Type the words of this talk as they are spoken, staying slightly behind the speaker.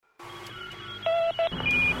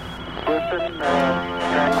Houston,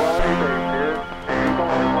 Tranquility Base here. The Eagle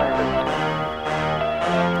has landed.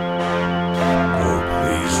 Oh,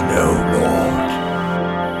 please, no, Lord.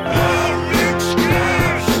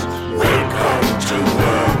 Welcome to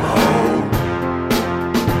Wormhole.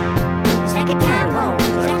 Second time home.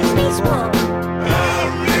 Second space war.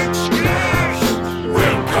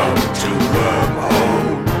 Welcome to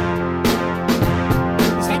Wormhole.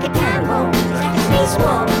 Second time home. Second space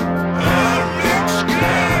war.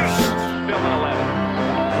 Film 11.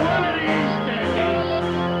 One of these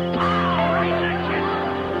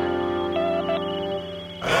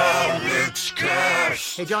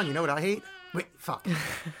days. Hey, John, you know what I hate? Wait, fuck.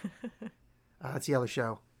 That's the other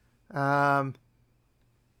show.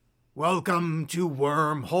 Welcome to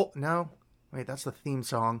Wormhole. No, wait, that's the theme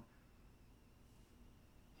song.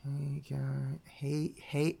 Hey, guy. Hey.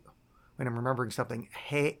 Wait, I'm remembering something.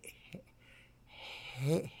 Hey,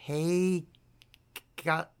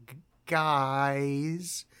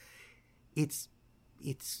 guys. It's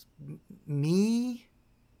me,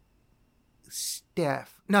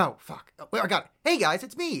 Steph. No, fuck. Wait, I got it. Hey, guys,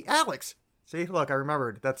 it's me, Alex. See, look, I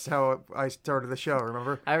remembered. That's how I started the show,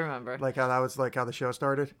 remember? I remember. Like how that was like how the show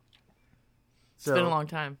started. So, It's been a long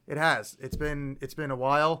time. It has. It's been a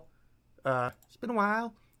while. It's been a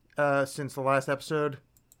while since the last episode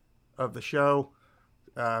of the show.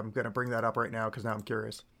 I'm gonna bring that up right now because now I'm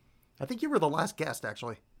curious. I think you were the last guest,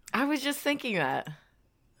 actually. I was just thinking that.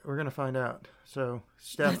 We're gonna find out. So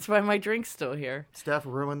Steph, That's why my drink's still here. Steph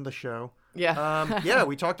ruined the show. Yeah. Yeah,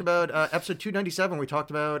 we talked about episode 297. We talked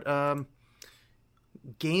about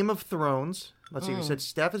Game of Thrones. Let's see. We said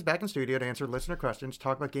Steph is back in studio to answer listener questions.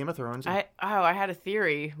 Talk about Game of Thrones. I had a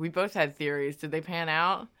theory. We both had theories. Did they pan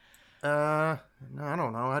out? No, I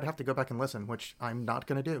don't know. I'd have to go back and listen, which I'm not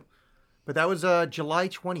going to do. But that was July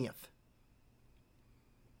 20th.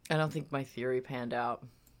 I don't think my theory panned out.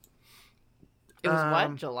 It was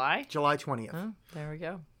what? July? July 20th. Oh, there we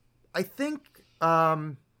go. I think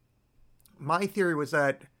my theory was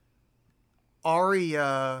that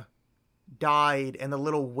Arya died and the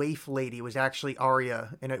little waif lady was actually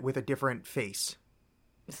Arya with a different face.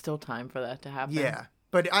 It's still time for that to happen. Yeah.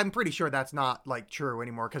 But I'm pretty sure that's not like true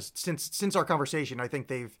anymore because since our conversation, I think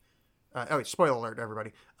they've. Spoiler alert,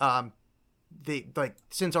 everybody.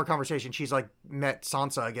 Since our conversation, she's like met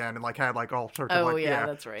Sansa again and like had like all sorts of like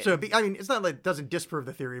that's right. So I mean, it's not like it doesn't disprove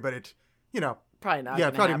the theory, but it Probably not. yeah,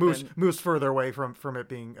 gonna probably happen. moves further away from it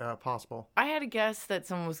being possible. I had a guess that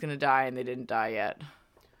someone was going to die and they didn't die yet.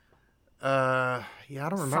 Yeah, I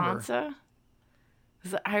don't remember. Sansa?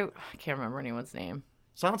 I can't remember anyone's name.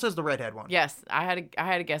 Sansa's the redhead one. Yes, I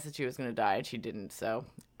had a guess that she was going to die and she didn't, so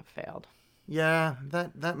I failed. Yeah,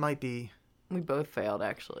 that might be. We both failed,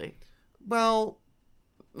 actually. Well,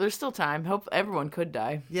 There's still time. Hope everyone could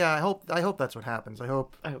die. yeah, I hope that's what happens. I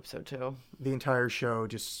hope I hope so too. the entire show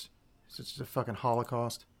it's just a fucking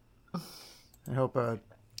Holocaust. I hope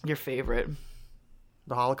Your favorite?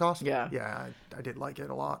 the Holocaust. Yeah. Yeah, I did like it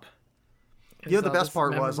a lot. Is You know, the all best this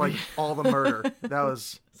part was like all the murder. That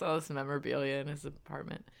was Saw this memorabilia in his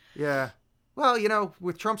apartment. yeah. Well,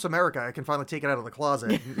 with Trump's America, I can finally take it out of the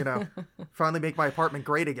closet. And, finally make my apartment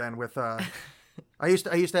great again. With I used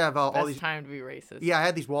to have all Best these. time to be racist. Yeah, I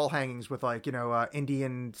had these wall hangings with like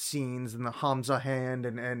Indian scenes and the Hamza hand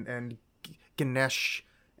and Ganesh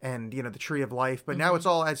and the Tree of Life. But now it's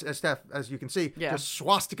all as Steph, as you can see, Yeah. just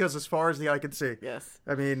swastikas as far as the eye can see. Yes.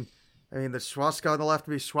 I mean, the swastika on the left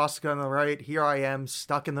would be swastika on the right. Here I am,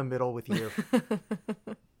 stuck in the middle with you.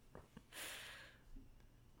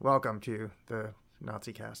 Welcome to the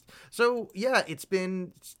Nazi cast. So, yeah, it's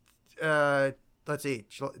been, let's see,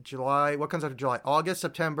 July. What comes after July? August,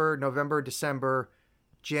 September, November, December,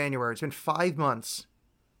 January. It's been 5 months.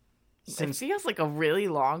 It feels like a really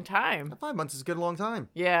long time. 5 months is a good long time.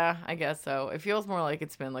 Yeah, I guess so. It feels more like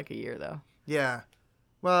it's been like a year, though. Yeah.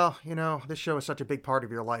 Well, this show is such a big part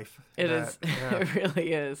of your life. It is. Yeah, It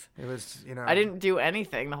really is. it was, I didn't do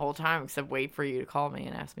anything the whole time except wait for you to call me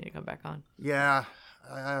and ask me to come back on. Yeah.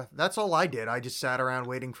 That's all I did. I just sat around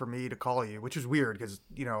waiting for me to call you, which was weird because,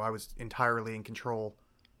 I was entirely in control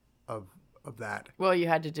of that. Well, you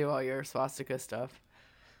had to do all your swastika stuff.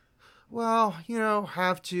 Well,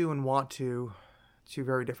 have to and want to. Two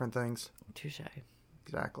very different things. Touche.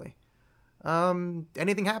 Exactly.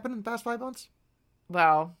 Anything happened in the past 5 months?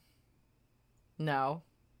 Well, no.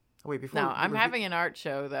 Oh, wait, before. No, I'm having an art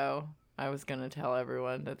show, though. I was going to tell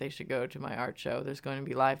everyone that they should go to my art show. There's going to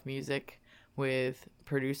be live music with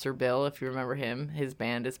producer Bill, if you remember him. His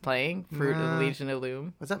band is playing, Fruit of the Legion of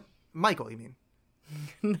Loom. Was that Michael, you mean?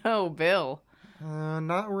 No, Bill.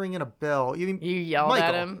 Not ringing a bell. You mean You yelled Michael.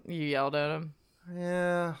 at him? You yelled at him?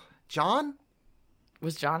 Yeah. John?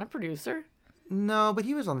 Was John a producer? No, but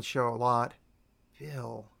he was on the show a lot.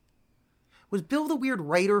 Bill. Was Bill the weird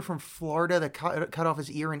writer from Florida that cut off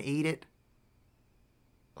his ear and ate it?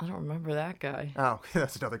 I don't remember that guy. Oh,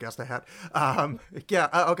 that's another guest I had. Yeah,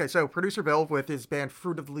 okay, so producer Bill with his band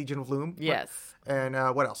Fruit of the Legion of Loom. Yes. And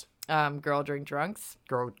what else? Girl Drink Drunks.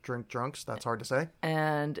 Girl Drink Drunks, that's hard to say.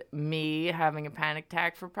 And me having a panic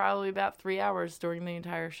attack for probably about 3 hours during the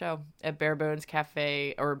entire show at Bare Bones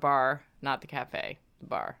Cafe, or bar, not the cafe, the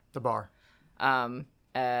bar. The bar.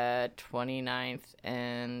 At 29th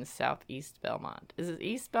and Southeast Belmont. Is it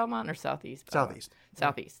East Belmont or Southeast Belmont? Southeast.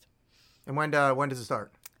 Southeast. And when does it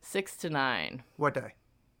start? 6 to 9. What day?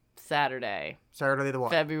 Saturday. Saturday the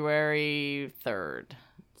what? February 3rd.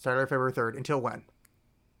 Saturday, February 3rd. Until when?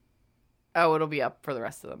 Oh, it'll be up for the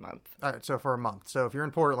rest of the month. All right, so for a month. So if you're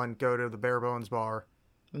in Portland, go to the Bare Bones bar.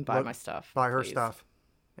 And buy my stuff. Buy her please. stuff.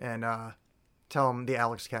 And tell them the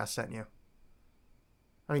Alex cast sent you.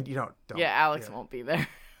 I mean, you don't. Yeah, Alex won't be there.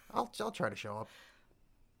 I'll try to show up.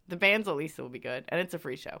 The bands at least will be good, and it's a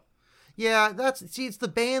free show. Yeah, it's the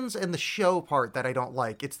bands and the show part that I don't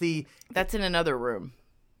like. That's in another room.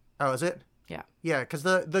 Oh, is it? Yeah. Yeah, because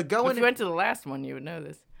the going. If you went to the last one, you would know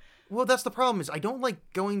this. Well, that's the problem is I don't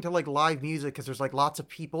like going to like live music because there's like lots of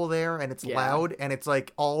people there and it's loud and it's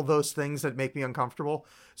like all those things that make me uncomfortable.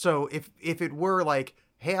 So if it were like,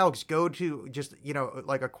 hey Alex, go to just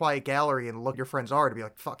like a quiet gallery and look your friends are, to be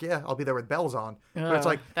like, fuck yeah, I'll be there with bells on. But it's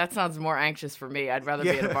like that sounds more anxious for me. I'd rather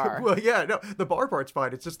be at a bar. Well, yeah, no, the bar part's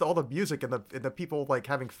fine. It's just all the music and the people like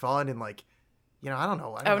having fun and like, I don't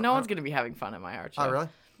know. No one's gonna be having fun at my art show. Oh really?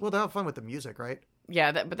 Well, they'll have fun with the music, right?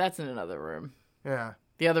 Yeah, but that's in another room. Yeah.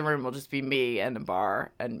 The other room will just be me and a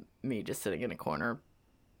bar and me just sitting in a corner.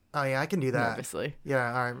 Oh yeah, I can do that. Nervously.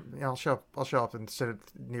 Yeah, all right. Yeah, I'll show up and sit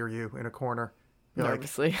near you in a corner. Be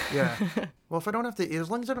Nervously. Like, yeah. Well, if I don't have to,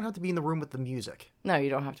 as long as I don't have to be in the room with the music. No,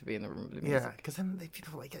 you don't have to be in the room with the music. Yeah, because then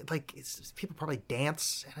people people probably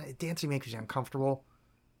dance. And dancing makes me uncomfortable.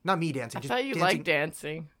 Not me dancing. I just thought you dancing. liked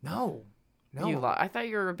dancing. No. I thought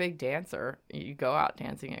you were a big dancer. You go out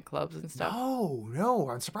dancing at clubs and stuff. No.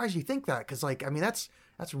 I'm surprised you think that because, like, I mean, that's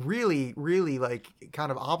really, really like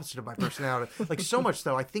kind of opposite of my personality. Like so much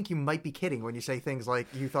so, I think you might be kidding when you say things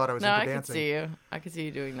like you thought I was into dancing. No, I could see you. I could see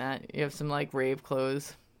you doing that. You have some like rave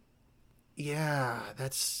clothes. Yeah,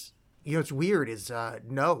 that's what's weird is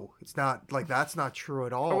no, it's not like that's not true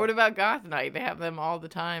at all. Or what about goth night? They have them all the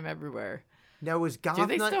time everywhere. No, is goth night?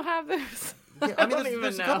 Do they still have those? Yeah, I mean,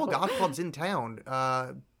 there's a couple goth clubs in town.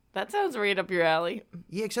 That sounds right up your alley.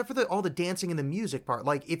 Yeah, except for all the dancing and the music part.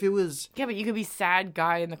 Like, if it was... Yeah, but you could be sad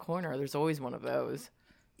guy in the corner. There's always one of those.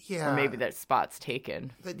 Yeah. Or maybe that spot's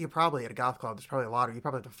taken. You're probably at a goth club. There's probably a lot of... You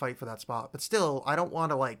probably have to fight for that spot. But still, I don't want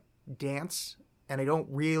to, like, dance. And I don't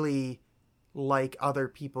really like other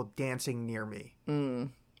people dancing near me.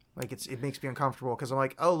 Like, it makes me uncomfortable because I'm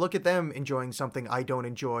like, oh, look at them enjoying something I don't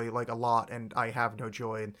enjoy, like, a lot, and I have no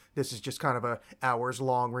joy. And this is just kind of a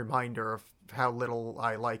hours-long reminder of how little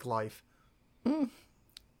I like life.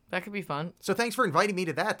 That could be fun. So thanks for inviting me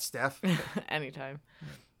to that, Steph. Anytime.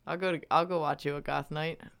 I'll go watch you at goth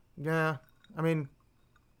night. Yeah. I mean,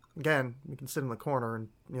 again, we can sit in the corner and,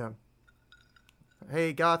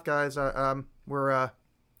 hey, goth guys, we're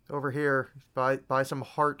over here. Buy some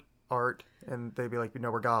heart art. And they'd be like, no,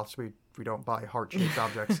 we're goths. We don't buy heart-shaped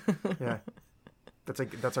objects. Yeah.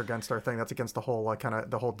 That's against our thing. That's against the whole, like, kind of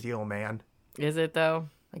the whole deal, man. Is it, though?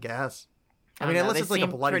 I guess. I mean, unless it's like a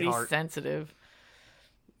bloody pretty heart. Sensitive.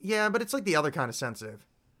 Yeah, but it's like the other kind of sensitive.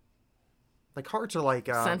 Like hearts are like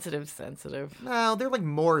sensitive. No, they're like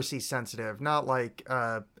Morrissey sensitive, not like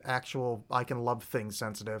actual I can love things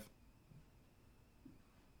sensitive.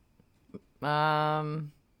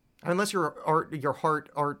 Unless your heart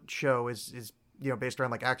art show is based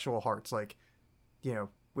around like actual hearts, like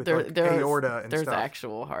with like aorta and there's stuff. There's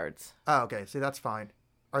actual hearts. Oh, okay. See, that's fine.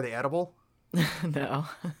 Are they edible? No.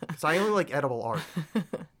 Because I only like edible art.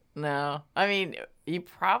 No. I mean, you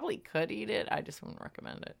probably could eat it. I just wouldn't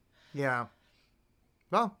recommend it. Yeah.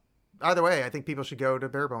 Well, either way, I think people should go to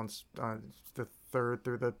Bare Bones the 3rd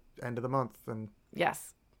through the end of the month and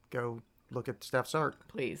yes, go look at Steph's art.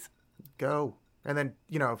 Please. Go. And then,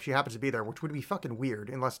 if she happens to be there, which would be fucking weird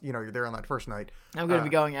unless, you're there on that first night. I'm going to be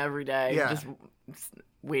going every day. Yeah. Just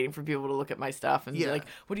waiting for people to look at my stuff and be like,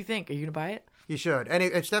 what do you think? Are you going to buy it? You should. And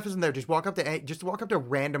if Steph isn't there, just walk up to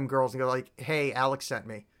random girls and go like, hey, Alex sent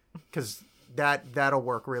me. Because that'll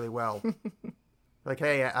work really well. Like,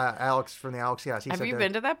 hey, Alex from the Alex Cast. Have you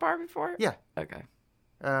been to that bar before? Yeah. Okay.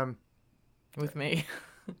 With me?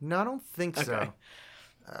 No, I don't think so. Okay.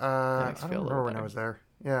 I don't remember when I was there.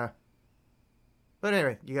 Yeah. But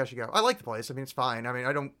anyway, you guys should go. I like the place. I mean, it's fine. I mean,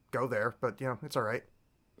 I don't go there, but, it's all right.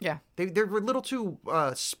 Yeah. They're a little too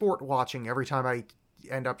sport watching every time I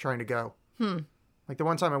end up trying to go. Like the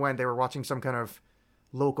one time I went, they were watching some kind of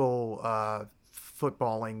local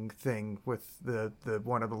footballing thing with the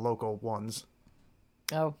one of the local ones.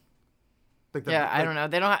 Oh. Like I don't know.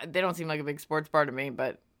 They don't seem like a big sports bar to me,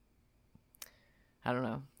 but I don't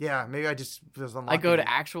know. Yeah, maybe I just was unlucky. I go to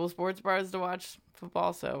actual sports bars to watch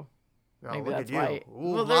football, so maybe look that's at you. why.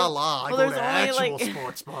 Ooh, la la. I go there's to only, actual like-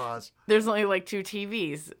 sports bars. There's only like 2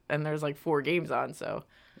 TVs, and there's like 4 games on, so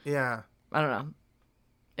Yeah. I don't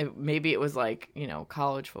know. Maybe it was like,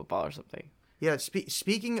 college football or something. Yeah,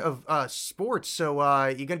 speaking of sports, so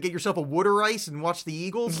you gonna get yourself a water ice and watch the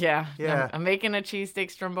Eagles? Yeah. Yeah. I'm making a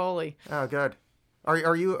cheesesteak stromboli. Oh, good.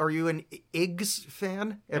 Are you an Iggs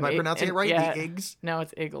fan? Am I pronouncing it right? Yeah. The Iggs? No,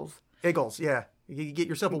 it's Eagles. Eagles, yeah. You get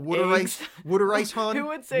yourself a water Eggs. ice, hun. Who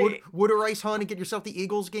would say- water ice, hun, and get yourself the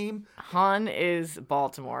Eagles game? Han is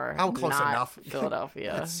Baltimore. Oh, close not enough.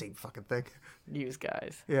 Philadelphia. That's the same fucking thing. Use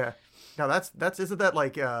guys. Yeah. No, that's isn't that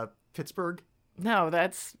like Pittsburgh? No,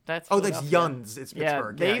 that's Oh, that's Philadelphia. Yuns. It's Yeah,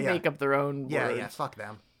 Pittsburgh. they yeah. make up their own Yeah, words. yeah. Fuck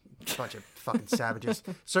them. Bunch of fucking savages.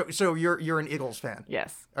 So you're an Eagles fan.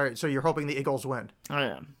 Yes. All right. So you're hoping the Eagles win. I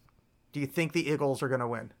am. Do you think the Eagles are gonna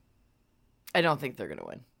win? I don't think they're gonna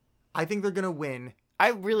win. I think they're gonna win. I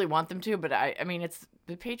really want them to, but I mean, it's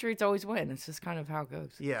the Patriots always win. It's just kind of how it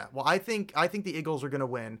goes. Yeah. Well, I think the Eagles are gonna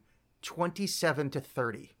win,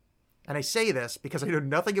 27-30. And I say this because I know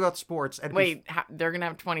nothing about sports. And Wait, they're gonna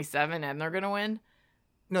have 27 and they're gonna win?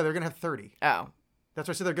 no, they're gonna have 30. Oh, That's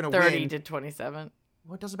why I said they're gonna 30 win. to 27.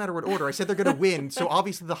 Well, it doesn't matter what order. I said they're gonna win. So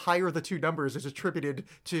obviously, the higher of the two numbers is attributed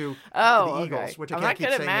to Oh, the okay. Eagles, which I I'm can't not keep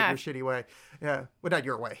good at saying math. in your shitty way. Yeah, well, not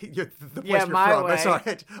your way. The place Yeah, you're my from. way. That's all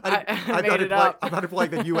right. I made it up. I'm not implying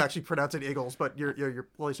that you actually pronounce it Eagles, but your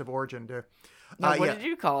place of origin do. No, what yeah, did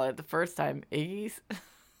you call it the first time? Iggy's?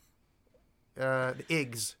 the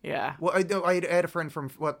Iggs. Yeah. Well, I had a friend from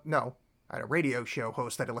I had a radio show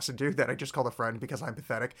host that I listened to that I just called a friend because I'm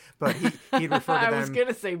pathetic. But he'd refer to I them. was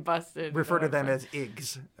gonna say busted. Refer to but them I- as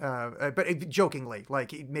Iggs, but jokingly,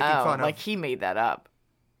 like making Oh, fun of. like he made that up.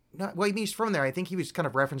 Well, I mean, he's from there. I think he was kind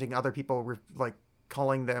of referencing other people, like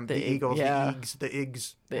calling them the The Eagles, yeah. the Iggs, the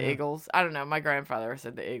Iggs. The Eagles. I don't know. My grandfather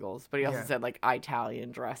said the Eagles, but he also Yeah. said like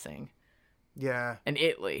Italian dressing Yeah, and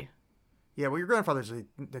Italy. yeah. Well, your grandfather's a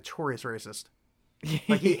notorious racist.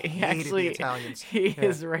 Like he hated actually, the Italians. he Yeah.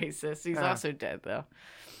 is racist. He's Yeah. also dead though.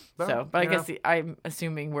 Well, But I you know. guess I'm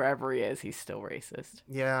assuming wherever he is, he's still racist.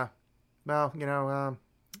 Yeah. Well,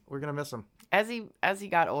 we're gonna miss him. As he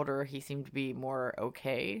got older, he seemed to be more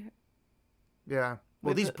okay. Yeah.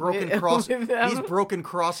 Well, With these the- broken with- crosses, with them. these broken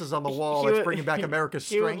crosses on the wall. He It's would- bringing back America's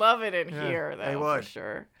He would strength. love it in Yeah, here, he though, would. for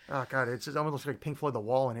sure. Oh God, it almost looks like Pink Floyd. The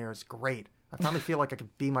wall in here is great. I finally feel like I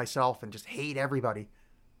can be myself and just hate everybody,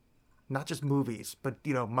 not just movies, but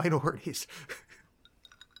minorities.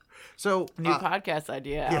 So New podcast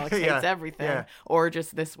idea. yeah, Alex yeah, hates everything, yeah. or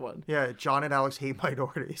just this one. yeah, John and Alex hate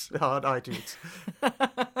minorities on iTunes.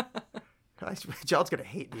 John's gonna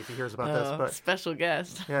hate me if he hears about this, but Special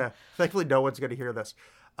guest. yeah, thankfully no one's gonna hear this.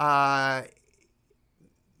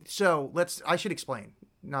 So I should explain.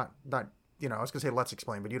 Not I was gonna say let's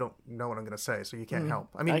explain, but you don't know what I'm gonna say, so you can't help.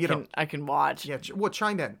 I mean, I can watch. Yeah,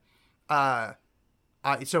 chime in.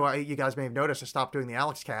 You guys may have noticed I stopped doing the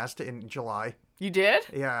Alex cast in July. You did?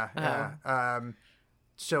 Yeah, yeah.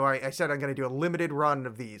 So I said I'm going to do a limited run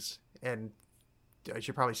of these, and I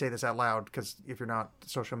should probably say this out loud because if you're not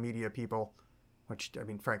social media people, which I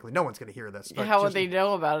mean, frankly, no one's going to hear this. But How would they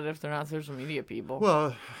know about it if they're not social media people?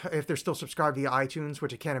 Well, if they're still subscribed via iTunes,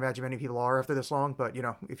 which I can't imagine many people are after this long, but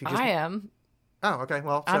if you just I am. oh, okay,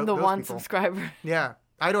 well, so I'm the those one people. subscriber. Yeah,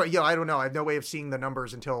 I don't know. I have no way of seeing the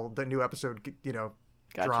numbers until the new episode,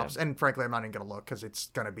 Gotcha. drops. And frankly, I'm not even gonna look because it's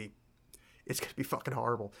gonna be fucking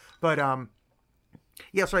horrible. But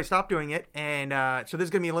yeah. So I stopped doing it, and so this is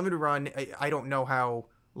gonna be a limited run. I don't know how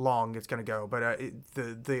long it's gonna go, but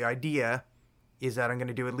the idea is that I'm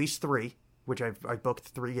gonna do at least 3, which I've booked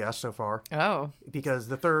 3 guests so far Oh. because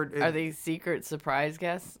the third Are these secret surprise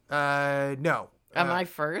guests? no. Am I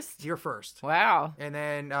first? You're first. Wow. And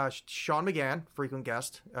then Sean McGann, frequent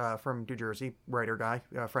guest from New Jersey, writer guy,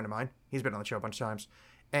 friend of mine. He's been on the show a bunch of times.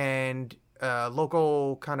 And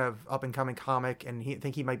local kind of up-and-coming comic, and I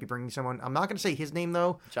think he might be bringing someone. I'm not going to say his name,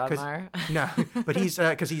 though. John Mayer? No, but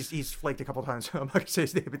because he's flaked a couple times. I'm not going to say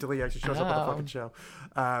his name until he actually shows up on the fucking show.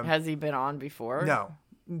 Has he been on before? No,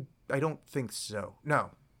 I don't think so. No.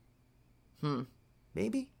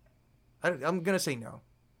 Maybe? I'm going to say no.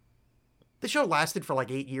 The show lasted for like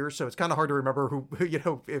 8 years, so it's kind of hard to remember who if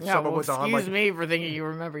Yeah, someone well, was on. excuse me for thinking you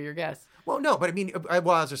remember your guess. Well, no, but I mean,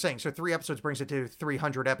 well, as I was saying, so 3 episodes brings it to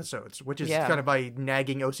 300 episodes, which is Yeah. kind of my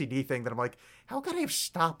nagging OCD thing that I'm like, how could I have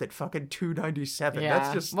stopped at fucking 297? Yeah.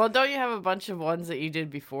 That's just Well, don't you have a bunch of ones that you did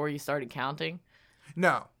before you started counting?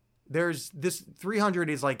 no. There's this 300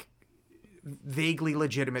 is like vaguely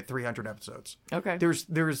legitimate 300 episodes. Okay. There's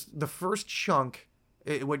the first chunk,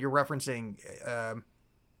 what you're referencing.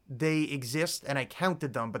 They exist, and I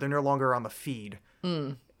counted them, but they're no longer on the feed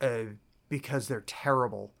because they're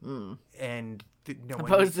terrible. And no one,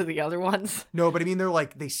 Opposed to the other ones? no, but I mean they're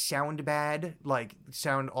like they sound bad, like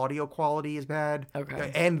sound audio quality is bad,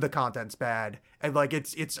 Okay. and the content's bad, and like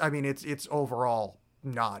it's overall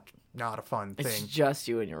not a fun It's thing. just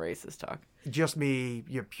you and your racist talk. Just me,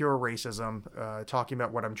 pure racism, talking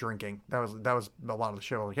about what I'm drinking. That was a lot of the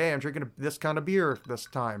show. Like, hey, I'm drinking this kind of beer this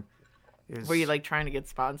time. Were you like trying to get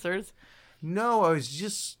sponsors? No, I was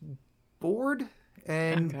just bored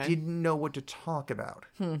and Okay. didn't know what to talk about.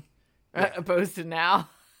 Opposed to now?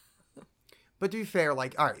 But to be fair,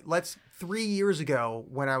 like, all right, 3 years ago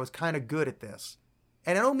when I was kind of good at this,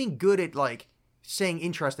 and I don't mean good at like saying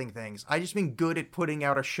interesting things. I just mean good at putting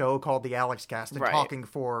out a show called the Alex Cast and Right. talking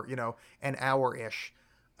for, an hour ish.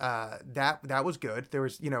 That was good. There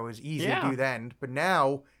was, it was easy to Yeah. do then, but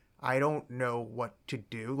now I don't know what to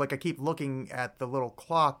do. Like I keep looking at the little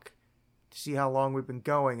clock to see how long we've been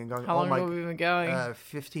going and going, How long have we been going?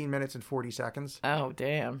 15 minutes and 40 seconds. Oh,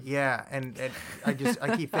 damn. Yeah, and I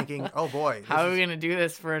keep thinking, oh boy. How are this we is- going to do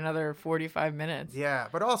this for another 45 minutes? Yeah,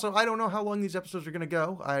 but also I don't know how long these episodes are going to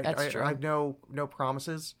go. That's true. I have no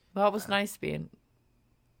promises. Well, it was nice being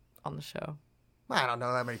on the show. I don't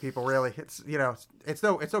know that many people really. It's it's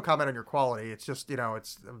no comment on your quality. It's just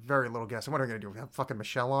it's a very little guess. What are we going to do? Have fucking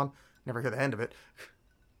Michelle on? Never hear the end of it.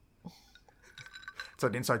 It's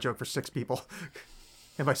an inside joke for 6 people.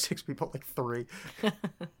 And by 6 people, like 3.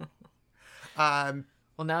 Well,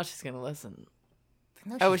 now she's going to listen.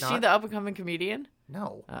 No, Oh, she's is she not. the up-and-coming comedian?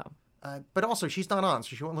 No. Oh. But also, she's not on,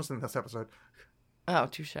 so she won't listen to this episode. Oh,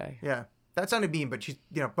 touche. Yeah. That sounded mean, but she's,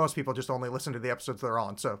 most people just only listen to the episodes they're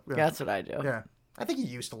on, so. Yeah. That's what I do. Yeah. I think you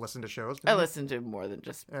used to listen to shows. I didn't you? listen to more than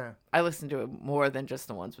just... Yeah. I listen to it more than just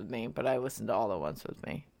the ones with me, but I listen to all the ones with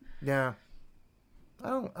me. Yeah.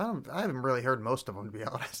 I haven't really heard most of them, to be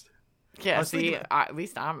honest. Yeah, was see, thinking- at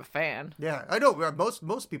least I'm a fan. Yeah, I know.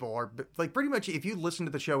 Most people are, but, like, pretty much if you listen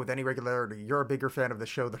to the show with any regularity, you're a bigger fan of the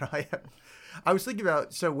show than I am. I was thinking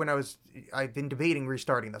about, so when I've been debating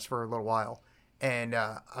restarting this for a little while, and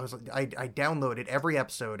I downloaded every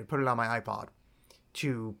episode and put it on my iPod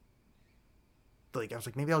to, like, I was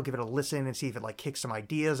like, maybe I'll give it a listen and see if it, like, kicks some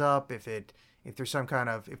ideas up, if there's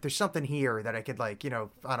something here that I could, like,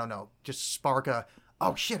 I don't know, just spark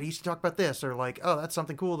oh shit, I used to talk about this, or like, oh, that's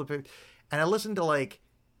something cool to pick. And I listened to like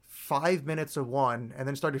 5 minutes of one, and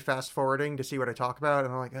then started fast forwarding to see what I talk about,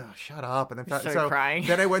 and I'm like, oh, shut up. And then Started crying.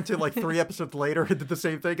 Then I went to like 3 episodes later and did the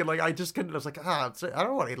same thing, and like I just couldn't. I was like, I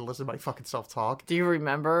don't want to listen to my fucking self talk. Do you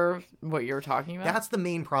remember what you were talking about? That's the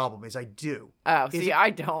main problem. Is I do. Oh, Is see, it- I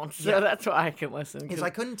don't, so Yeah. that's why I can listen. Is I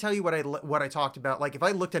couldn't tell you what I talked about. Like if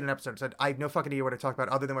I looked at an episode and said I have no fucking idea what I talked about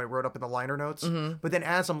other than what I wrote up in the liner notes. Mm-hmm. But then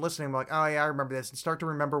as I'm listening, I'm like, oh yeah, I remember this, and start to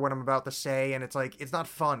remember what I'm about to say, and it's like it's not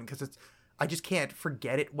fun because I just can't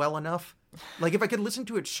forget it well enough. Like if I could listen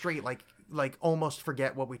to it straight, like almost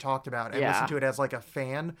forget what we talked about and Yeah. listen to it as like a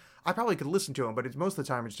fan, I probably could listen to them. But it's most of the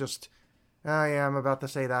time it's just, oh yeah, I'm about to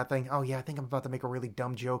say that thing. Oh yeah, I think I'm about to make a really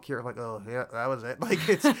dumb joke here. Like, oh yeah, that was it. Like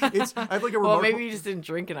it's I have like a Well, remarkable... maybe you just didn't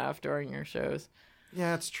drink enough during your shows.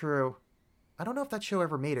 Yeah, it's true. I don't know if that show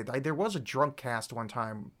ever made it. There was a drunk cast one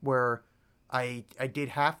time where I did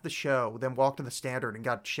half the show, then walked to the Standard and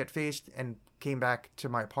got shit-faced and came back to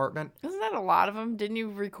my apartment. Isn't that a lot of them? Didn't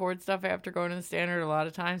you record stuff after going to the Standard a lot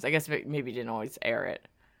of times? I guess maybe you didn't always air it.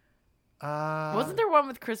 Wasn't there one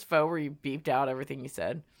with Chris Foe where you beeped out everything you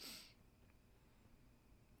said?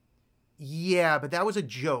 Yeah, but that was a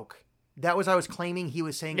joke. That was I was claiming he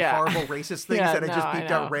was saying Yeah. horrible racist things Yeah, that I just no, I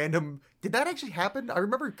beeped out know. random. Did that actually happen? I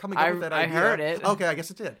remember coming up with that I idea. heard it. Okay, I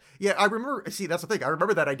guess it did. Yeah, I remember. See, that's the thing. I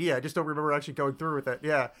remember that idea. I just don't remember actually going through with it.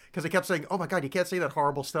 Yeah, because I kept saying, "Oh my god, you can't say that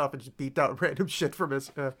horrible stuff," and just beeped out random shit from his.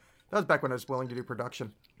 That was back when I was willing to do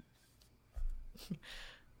production.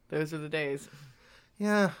 Those were the days.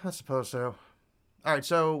 Yeah, I suppose so. All right,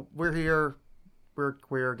 so we're here. We're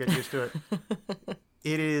queer. Get used to it.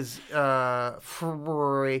 It is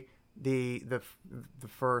February the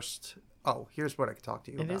first. Oh, here's what I could talk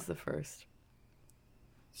to you It about. is the first.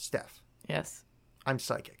 Steph, Yes. I'm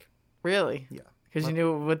psychic. Really? Yeah. Because you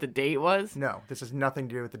knew what the date was? No, this has nothing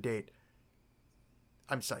to do with the date.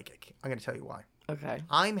 I'm psychic. I'm going to tell you why. Okay.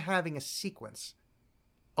 I'm having a sequence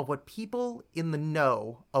of what people in the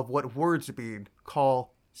know of what words mean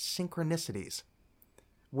call synchronicities,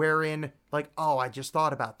 wherein like, oh, I just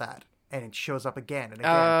thought about that, and it shows up again and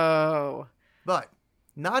again. Oh. But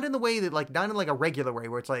not in the way that, like, not in like a regular way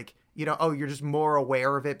where it's like, you know, oh, you're just more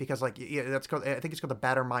aware of it because, like, yeah, that's called, I think it's called the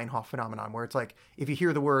Bader-Meinhof phenomenon, where it's like, if you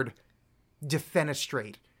hear the word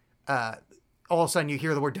defenestrate, all of a sudden you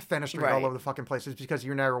hear the word defenestrate all over the fucking place. It's because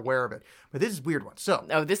you're never aware of it. But this is a weird one. So.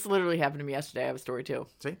 Oh, this literally happened to me yesterday. I have a story too.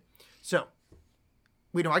 See? So.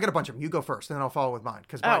 We know I got a bunch of them. You go first, and then I'll follow with mine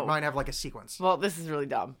because mine have like a sequence. Well, this is really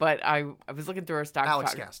dumb, but I was looking through our stock.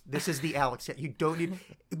 Alex cast. This is the Alex cast. You don't need.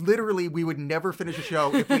 Literally, we would never finish a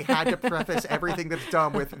show if we had to preface everything that's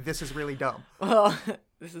dumb with "This is really dumb." Well,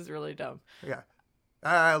 this is really dumb. Yeah,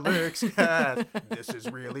 Alex cast. This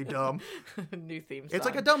is really dumb. New theme song. It's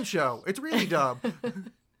like a dumb show. It's really dumb.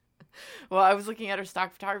 Well, I was looking at her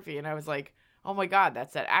stock photography, and I was like, "Oh my god,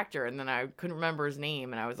 that's that actor!" And then I couldn't remember his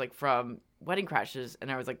name, and I was like, from Wedding Crashes,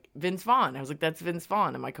 and I was like, Vince Vaughn. I was like, that's Vince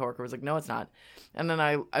Vaughn. And my coworker was like, no, it's not. And then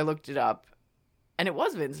I looked it up, and it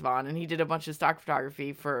was Vince Vaughn, and he did a bunch of stock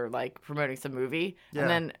photography for like promoting some movie. Yeah. And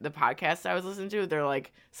then the podcast I was listening to, they're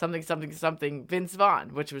like something Vince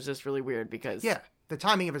Vaughn, which was just really weird because the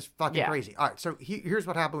timing of it is fucking crazy. All right, so here's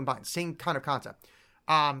what happened with mine. Same kind of concept.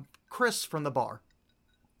 Chris from the bar.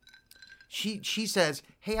 She says,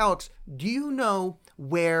 "Hey Alex, do you know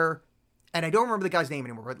where?" And I don't remember the guy's name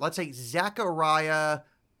anymore, but let's say Zachariah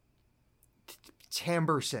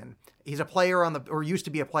Tamberson. He's a player or used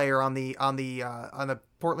to be a player on the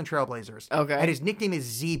Portland Trailblazers. Okay. And his nickname is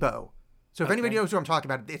Zebo. So if anybody knows who I'm talking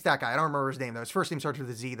about, it's that guy. I don't remember his name though. His first name starts with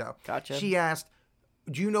a Z though. Gotcha. She asked,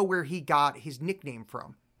 "Do you know where he got his nickname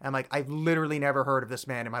from?" I'm like, "I've literally never heard of this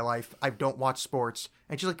man in my life. I don't watch sports."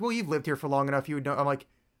 And she's like, "Well, you've lived here for long enough. You would know." I'm like,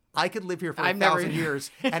 I could live here for 1,000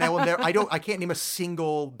 years, and I will never. I can't name a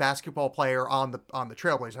single basketball player on the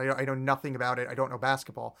Trailblazers. I know nothing about it. I don't know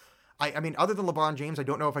basketball. I mean, other than LeBron James, I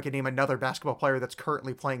don't know if I could name another basketball player that's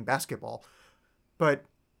currently playing basketball. But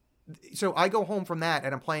so I go home from that,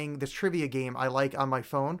 and I'm playing this trivia game I like on my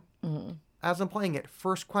phone. Mm-hmm. As I'm playing it,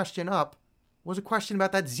 first question up was a question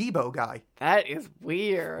about that Zebo guy. That is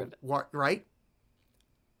weird. What? Right?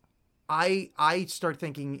 I start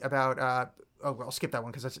thinking about. Oh, well, I'll skip that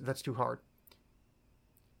one because that's too hard.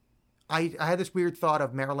 I had this weird thought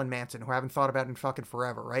of Marilyn Manson, who I haven't thought about in fucking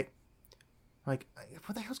forever, right? Like,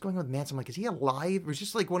 what the hell's going on with Manson? I'm like, is he alive? It was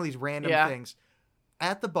just like one of these random things.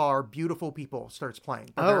 At the bar, Beautiful People starts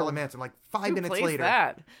playing. Marilyn Manson, like 5 minutes later.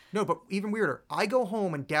 That? No, but even weirder. I go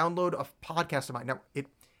home and download a podcast of mine. Now,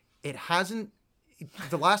 it hasn't...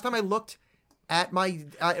 The last time I looked at my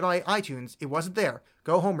iTunes, it wasn't there.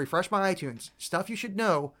 Go home, refresh my iTunes. Stuff you should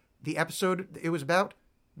know. The episode, it was about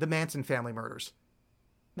the Manson family murders.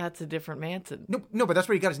 That's a different Manson. No, but that's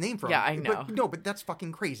where he got his name from. Yeah, I know. But that's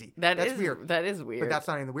fucking crazy. That's weird. That is weird. But that's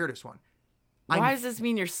not even the weirdest one. Why does this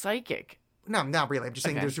mean you're psychic? No, not really. I'm just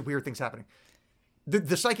saying there's weird things happening.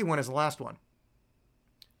 The psychic one is the last one.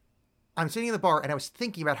 I'm sitting in the bar, and I was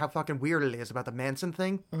thinking about how fucking weird it is about the Manson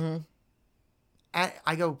thing. Mm-hmm.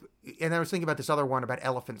 I go, and I was thinking about this other one about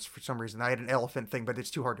elephants for some reason. I had an elephant thing, but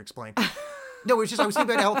it's too hard to explain. No, it was just, I was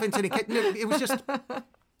thinking about elephants and it was just,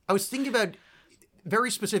 I was thinking about,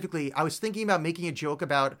 very specifically, I was thinking about making a joke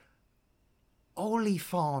about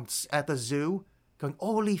oliphants at the zoo, going,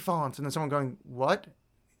 oliphants, and then someone going, what?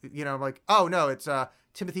 You know, I'm like, oh no, it's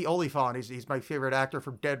Timothy Olyphant, he's my favorite actor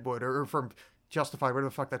from Deadwood, or from Justified, whatever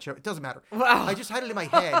the fuck that show, it doesn't matter. Wow. I just had it in my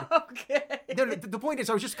head. Okay. No, the point is,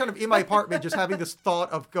 I was just kind of in my apartment, just having this thought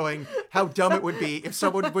of going, how dumb it would be if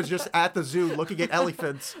someone was just at the zoo looking at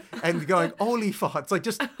elephants and going, oliphants, like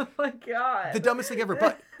just, oh my God, the dumbest thing ever.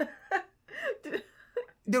 But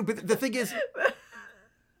no, but the thing is,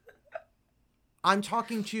 I was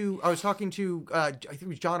talking to, I think it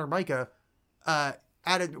was John or Micah,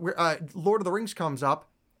 Lord of the Rings comes up.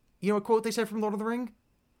 You know what quote they said from Lord of the Ring?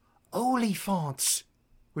 Oliphants.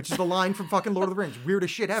 Which is the line from fucking Lord of the Rings.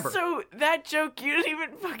 Weirdest shit ever. So that joke you didn't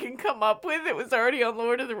even fucking come up with? It was already on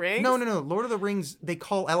Lord of the Rings? No. Lord of the Rings, they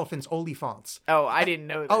call elephants oliphants. Oh, I didn't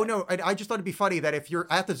know that. Oh, no. I just thought it'd be funny that if you're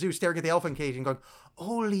at the zoo staring at the elephant cage and going,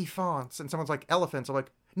 oliphants, and someone's like, elephants, I'm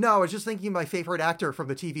like, no, I was just thinking of my favorite actor from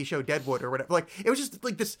the TV show Deadwood or whatever. Like, it was just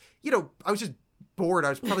like this, you know, I was just bored. I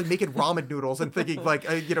was probably making ramen noodles and thinking like,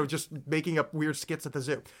 just making up weird skits at the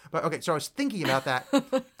zoo. But okay, so I was thinking about that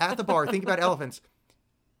at the bar, thinking about elephants.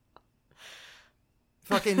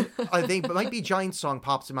 Fucking, they might be Giant song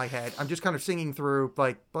pops in my head. I'm just kind of singing through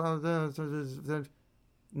like, the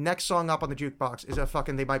next song up on the jukebox is a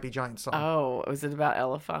fucking They Might Be Giant song. Oh, was it about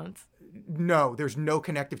elephants? No, there's no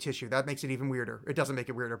connective tissue. That makes it even weirder. It doesn't make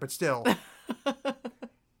it weirder, but still.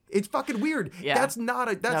 It's fucking weird. Yeah. That's not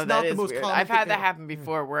that the is most weird. common I've had thing that ever. happen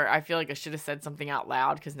before where I feel like I should have said something out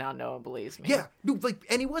loud because now no one believes me. Yeah, no, like,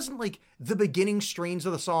 and it wasn't like the beginning strains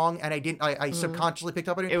of the song, and I subconsciously picked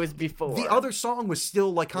up on it. It was before. The other song was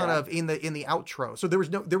still like kind of in the outro, so there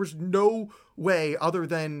was no way other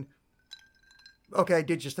than, okay, I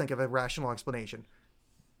did just think of a rational explanation.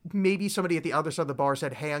 Maybe somebody at the other side of the bar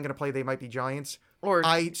said, "Hey, I'm gonna play They Might Be Giants," Or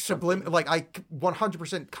I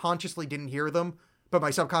 100% consciously didn't hear them, but my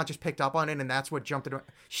subconscious picked up on it, and that's what jumped into.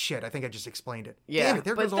 Shit, I think I just explained it. Yeah, Damn it,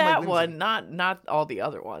 there but goes all my that whimsy. one, not all the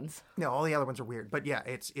other ones. No, all the other ones are weird, but yeah,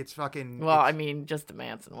 it's fucking. Well, it's- I mean, just the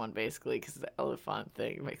Manson one basically because the elephant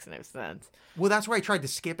thing makes no sense. Well, that's why I tried to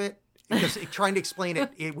skip it, because trying to explain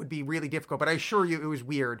it would be really difficult. But I assure you, it was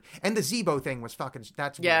weird. And the Zebo thing was fucking.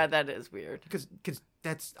 That's Yeah, weird. that is weird. Because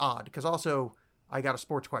that's odd. Because also, I got a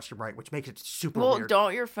sports question right, which makes it super Well, weird.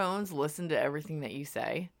 don't your phones listen to everything that you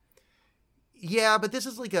say? Yeah, but this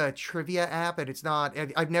is like a trivia app, and it's not.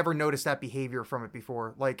 I've never noticed that behavior from it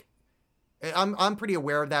before. Like, I'm pretty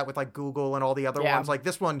aware of that with like Google and all the other Yeah. ones. Like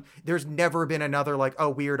this one, there's never been another like, oh,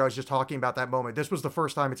 weird, I was just talking about that moment. This was the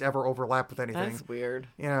first time it's ever overlapped with anything. That's weird.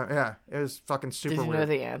 Yeah, it was fucking super Did you weird. know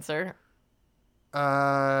the answer?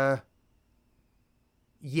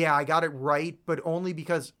 Yeah, I got it right, but only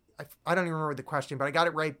because I don't even remember the question, but I got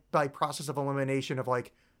it right by process of elimination of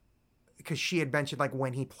like, because she had mentioned like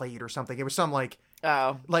when he played or something. It was some like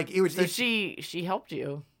Oh, it was so she helped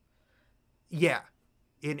you. yeah,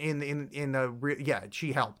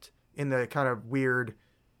 she helped in the kind of weird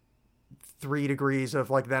 3 degrees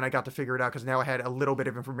of like, then I got to figure it out because now I had a little bit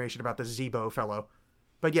of information about the Zebo fellow.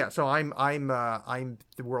 But yeah, so I'm the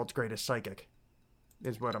world's greatest psychic,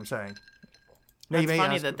 is what I'm saying. Now, you It's may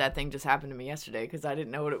funny ask, that thing just happened to me yesterday because I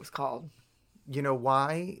didn't know what it was called. you know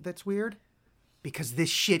why that's weird? Because this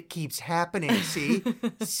shit keeps happening, see?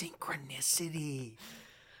 Synchronicity.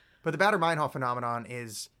 But the Bader-Meinhof phenomenon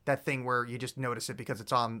is that thing where you just notice it because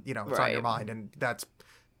it's on, it's on your Right. mind, and that's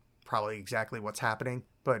probably exactly what's happening.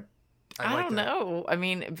 But I like don't that. know. I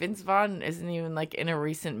mean, Vince Vaughn isn't even like in a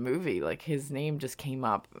recent movie. Like his name just came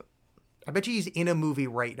up. I bet you he's in a movie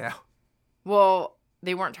right now. Well,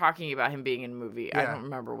 they weren't talking about him being in a movie. I Yeah. don't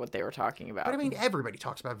remember what they were talking about. But I mean, everybody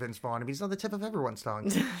talks about Vince Vaughn. I mean, he's on the tip of everyone's tongue.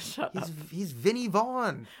 Shut up. He's Vinny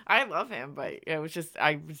Vaughn. I love him, but it was just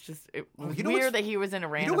it was you know what's- weird that he was in a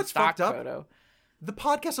random what's stock fucked up? photo. The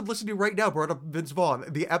podcast I'm listening to right now brought up Vince Vaughn.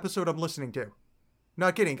 The episode I'm listening to.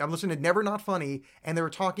 Not kidding. I'm listening to Never Not Funny, and they were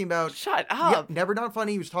talking about... Shut Yeah, up. Never Not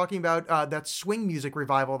Funny. He was talking about that swing music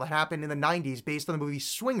revival that happened in the 90s based on the movie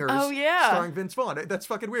Swingers. Oh, yeah. Starring Vince Vaughn. That's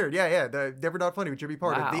fucking weird. Yeah. The Never Not Funny with Jimmy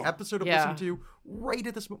Pardo. Wow. The episode I'm Yeah. listening to right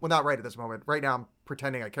at this... Well, not right at this moment. Right now I'm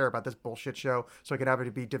pretending I care about this bullshit show so I can have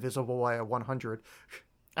it be divisible by 100.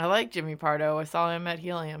 I like Jimmy Pardo. I saw him at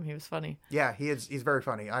Helium. He was funny. Yeah, he's very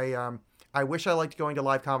funny. I wish I liked going to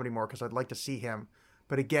live comedy more because I'd like to see him.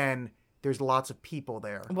 But again, there's lots of people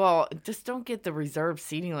there. Well, just don't get the reserved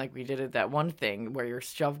seating like we did at that one thing where you're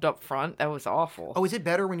shoved up front. That was awful. Oh, is it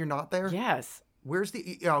better when you're not there? Yes. Where's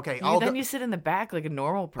the... Okay, Then you sit in the back like a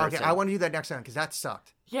normal person. Okay, I want to do that next time because that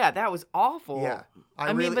sucked. Yeah, that was awful. Yeah.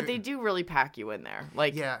 I mean, but they do really pack you in there.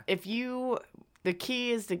 Like, Yeah. the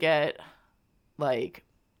key is to get, like,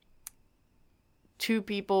 2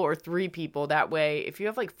 people or 3 people. That way, if you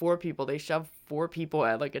have, like, 4 people, they shove 4 people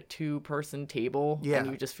at, like, a 2-person table. Yeah.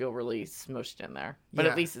 And you just feel really smushed in there. But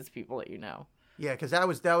Yeah. at least it's people that you know. Yeah, because that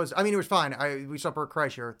was. I mean, it was fine. We saw Burt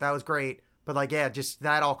Kreischer. That was great. But like, yeah, just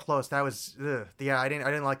that all close. That was. Ugh. Yeah, I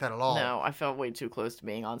didn't like that at all. No, I felt way too close to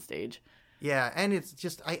being on stage. Yeah, and it's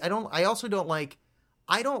just I don't. I also don't like.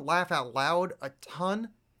 I don't laugh out loud a ton.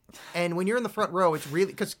 And when you're in the front row, it's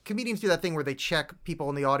really because comedians do that thing where they check people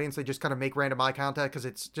in the audience. They just kind of make random eye contact because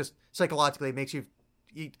it's just psychologically it makes you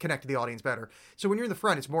connect to the audience better. So when you're in the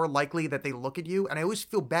front, it's more likely that they look at you. And I always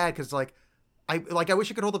feel bad because like I wish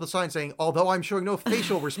I could hold up a sign saying, "Although I'm showing no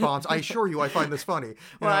facial response, I assure you I find this funny." You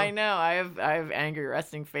Well, know? I know I have angry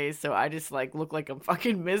resting face, so I just like look like I'm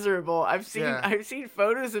fucking miserable. I've seen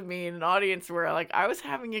photos of me in an audience where like I was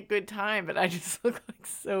having a good time, but I just look like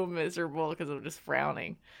so miserable because I'm just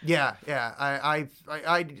frowning. Yeah. I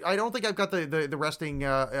don't think I've got the resting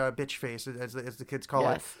bitch face as the kids call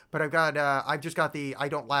it, Yes. but I've just got the I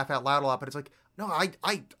don't laugh out loud a lot. But it's like, no,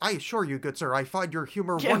 I assure you, good sir, I find your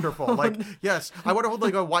humor Yeah. wonderful. Like, yes, I want to hold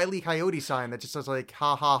like a Wile E. Coyote sign that just says like,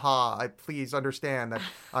 ha ha ha. I please understand that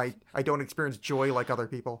I don't experience joy like other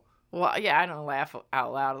people. Well, yeah, I don't laugh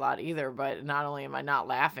out loud a lot either, but not only am I not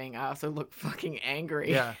laughing, I also look fucking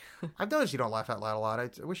angry. Yeah, I've noticed you don't laugh out loud a lot. I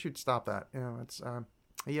wish you'd stop that. You know, it's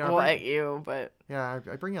Well, at you, but I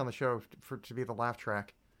bring you on the show to be the laugh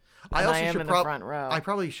track. And I am in the front row. I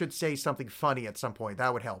probably should say something funny at some point.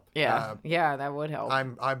 That would help. Yeah, that would help.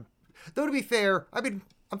 I'm though to be fair, I'm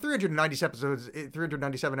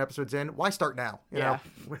 397 episodes in. Why start now? You know?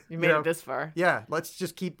 You made it this far. Yeah, let's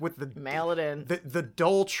just keep with the Mail it in. the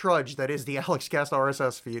dull trudge that is the Alex Cast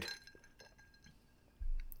RSS feed.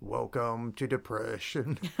 Welcome to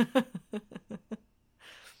depression.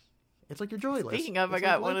 It's like you're joyless. Speaking of, It's I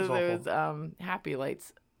got like one of life is those awful. happy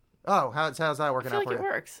lights. Oh, how's that I working feel out like for it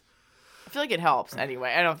you? works. I feel like it helps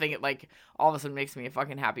anyway. I don't think it like all of a sudden makes me a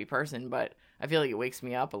fucking happy person, but I feel like it wakes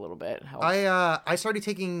me up a little bit. It helps. I started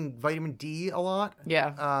taking vitamin D a lot.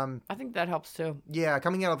 Yeah. I think that helps too. Yeah,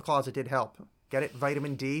 coming out of the closet did help. Get it?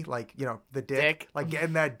 Vitamin D, like, you know, the dick. Like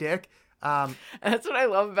getting that dick. That's what I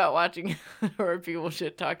love about watching where people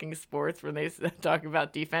shit talking sports when they talk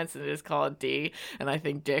about defense and they just call it D, and I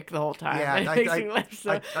think dick the whole time. Yeah, it makes me laugh.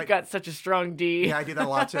 So got such a strong D. Yeah, I do that a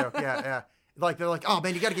lot too. Yeah. Like they're like, oh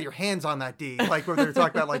man, you got to get your hands on that D. Like when they're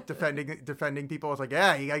talking about like defending people, it's like,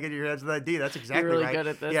 yeah, you got to get your hands on that D. That's exactly You're really right. good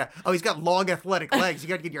at this. Yeah. Oh, he's got long athletic legs. You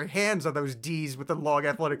got to get your hands on those D's with the long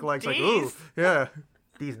athletic legs. Like, ooh, Ds? yeah,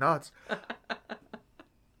 D's nuts.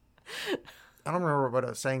 I don't remember what I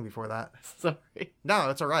was saying before that. Sorry. No,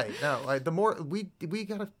 that's all right. No, like, the more we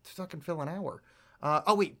gotta fucking fill an hour.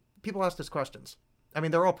 Oh wait, people asked us questions. I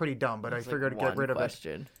mean, they're all pretty dumb, but I figured to get rid of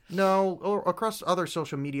question. it. No, or across other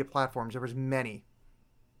social media platforms, there was many.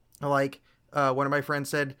 Like one of my friends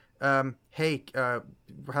said, "Hey, how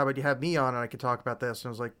about you have me on and I could talk about this?" And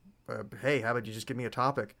I was like, "Hey, how about you just give me a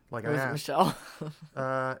topic?" Like I Was it asked. Michelle?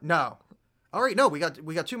 No. All right, no, we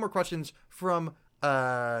got two more questions from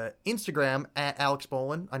Instagram at Alex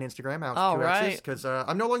Bolin on Instagram. Alex Oh, 2X's, right. because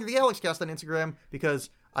I'm no longer the Alex Cast on Instagram because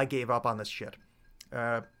I gave up on this shit.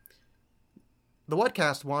 The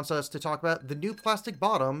Whatcast wants us to talk about the new plastic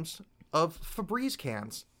bottoms of Febreze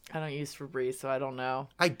cans. I don't use Febreze, so I don't know.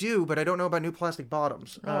 I do, but I don't know about new plastic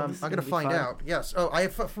bottoms. This is I'm gonna gonna be find fun. out. Yes. Oh, I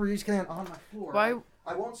have a Febreze can on my floor. Why-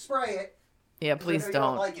 I won't spray it. Yeah, 'Cause I please know you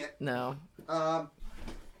don't. like it. No.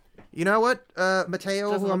 You know what,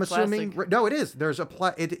 Mateo? Doesn't Who I'm look assuming. plastic. No, it is. There's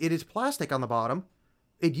it is plastic on the bottom.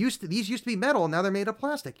 These used to be metal, and now they're made of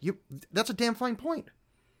plastic. That's a damn fine point.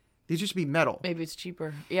 These used to be metal. Maybe it's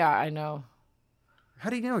cheaper. Yeah, I know. How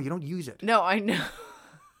do you know? You don't use it. No, I know.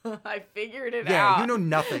 I figured it Yeah, out. you know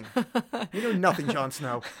nothing. You know nothing, Jon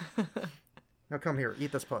Snow. Now come here,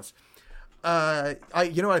 eat this puss.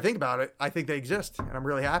 You know what I think about it? I think they exist, and I'm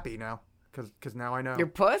really happy now because now I know. Your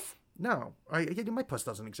puss? No, my puss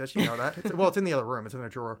doesn't exist. You know that. It's in the other room. It's in a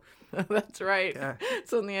drawer. That's right. Yeah.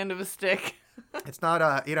 It's on the end of a stick. It's not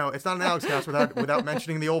it's not an Alex Cast without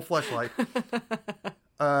mentioning the old fleshlight.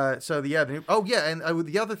 And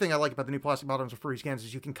the other thing I like about the new plastic bottoms of free scans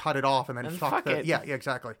is you can cut it off and then And fuck fuck the it. yeah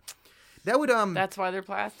exactly. That would That's why they're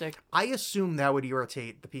plastic. I assume that would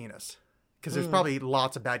irritate the penis because there's probably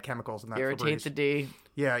lots of bad chemicals in that. Irritate Febreze. the D.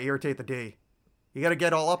 Yeah, irritate the D. You got to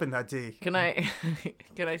get all up in that D. Can I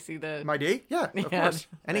see the My D? Yeah, of Yeah, course. thanks.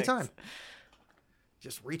 Anytime.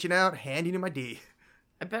 Just reaching out, handing you my D.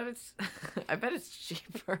 I bet it's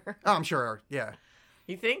cheaper. Oh, I'm sure. Yeah.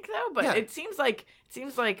 You think though? But Yeah. it seems like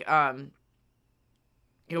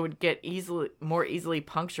it would get more easily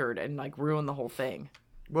punctured and like ruin the whole thing.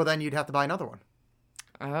 Well, then you'd have to buy another one.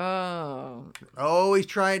 Oh. Always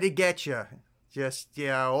trying to get you. Just,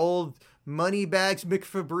 old Moneybags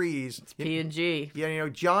McFebreze. P&G. Yeah,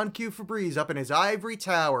 John Q. Febreze up in his ivory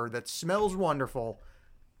tower that smells wonderful.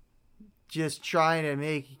 Just trying to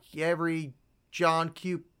make every John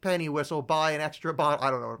Q. penny whistle buy an extra bottle. I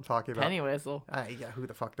don't know what I'm talking about. Penny whistle. Yeah, who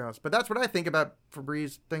the fuck knows? But that's what I think about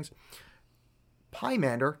Febreze things.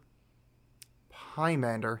 Pymander,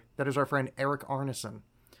 that is our friend Eric Arneson.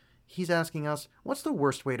 He's asking us, what's the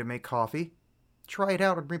worst way to make coffee? Try it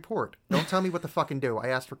out and report. Don't tell me what to fucking do. I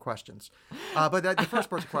asked for questions. But the first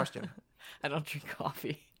part's a question. I don't drink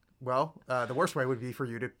coffee. Well, the worst way would be for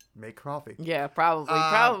you to make coffee. Yeah, probably.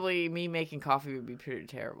 Probably me making coffee would be pretty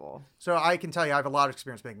terrible. So I can tell you I have a lot of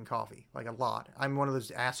experience making coffee. Like, a lot. I'm one of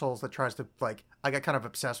those assholes that tries to, I got kind of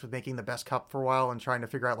obsessed with making the best cup for a while and trying to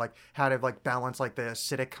figure out, how to, balance, the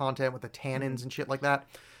acidic content with the tannins and shit like that.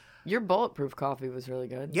 Your bulletproof coffee was really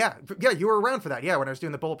good. Yeah, you were around for that. Yeah, when I was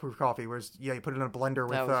doing the bulletproof coffee, you put it in a blender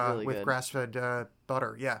That was really with good. grass-fed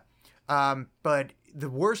butter. Yeah, but the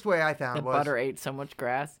worst way I found The was butter ate so much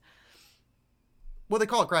grass. well, they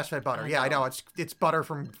call it grass-fed butter. I I know. know it's butter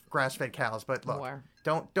from grass-fed cows. But look, More.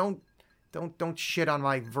 don't shit on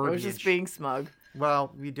my I verbiage. was just being smug.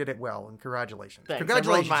 Well, you did it well, and congratulations. Thanks.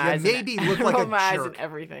 Congratulations, I rolled my you eyes maybe and, look I like rolled my a eyes jerk. and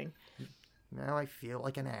everything. Now I feel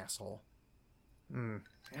like an asshole.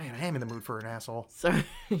 I am in the mood for an asshole. Sorry.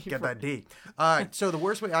 Get that D. All right, so the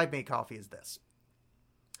worst way I make coffee is this.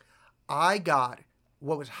 I got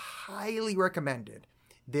what was highly recommended,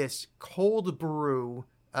 this cold brew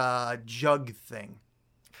jug thing.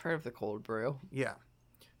 I've heard of the cold brew. Yeah.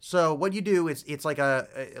 So what you do is it's like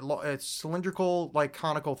a cylindrical, like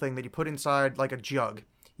conical thing that you put inside like a jug.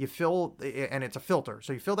 You fill, and it's a filter.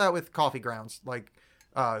 So you fill that with coffee grounds, like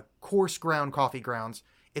coarse ground coffee grounds.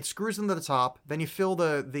 It screws into the top. Then you fill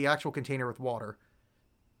the actual container with water.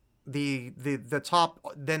 The top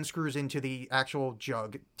then screws into the actual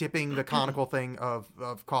jug, dipping the conical thing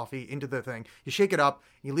of coffee into the thing. You shake it up.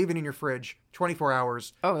 You leave it in your fridge 24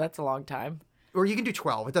 hours. Oh, that's a long time. Or you can do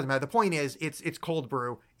 12. It doesn't matter. The point is, it's cold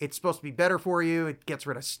brew. It's supposed to be better for you. It gets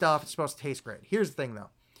rid of stuff. It's supposed to taste great. Here's the thing, though.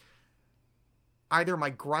 Either my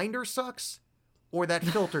grinder sucks or that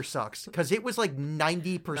filter sucks, because it was like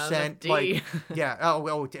 90%. Like, yeah.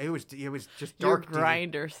 Oh, it was just dark. Your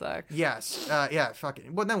grinder sucks. Yes. Yeah.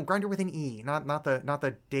 Fucking. Well, no, Grinder with an E, not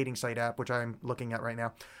the dating site app, which I'm looking at right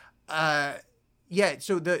now. Yeah,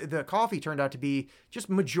 so the coffee turned out to be just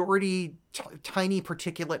majority tiny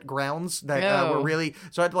particulate grounds that were really...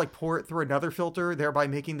 So I had to like pour it through another filter, thereby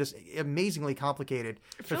making this amazingly complicated.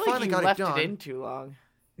 I feel So like you left it in too long.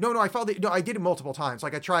 No, I did it multiple times.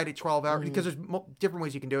 Like I tried it 12 hours, because there's different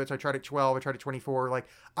ways you can do it. So I tried it 12, I tried it 24. Like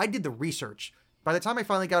I did the research. By the time I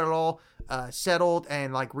finally got it all settled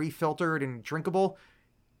and like refiltered and drinkable,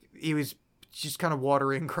 it was just kind of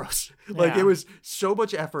watery and gross. Like it was so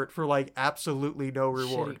much effort for like absolutely no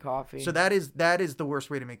reward. Shitty coffee. So that is the worst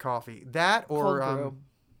way to make coffee. That or cold brew.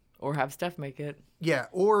 Or have Steph make it. Yeah,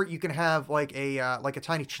 or you can have like a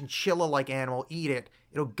tiny chinchilla like animal eat it.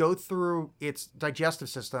 It'll go through its digestive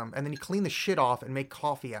system, and then you clean the shit off and make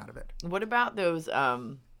coffee out of it. What about those?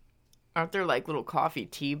 Aren't there like little coffee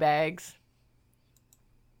tea bags?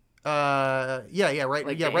 Yeah, right,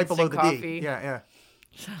 like right below the coffee? D. Yeah.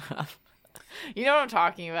 Shut up. You know what I'm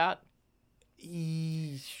talking about?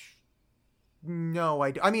 No,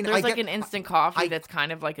 I mean, there's I like get, an instant coffee that's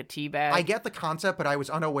kind of like a tea bag. I get the concept, but I was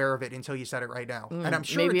unaware of it until you said it right now, and I'm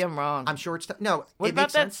sure maybe I'm wrong. I'm sure it's no. What it about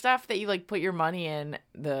makes that sense. stuff that you like put your money in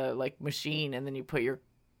the like machine and then you put your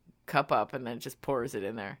cup up and then it just pours it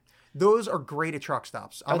in there? Those are great at truck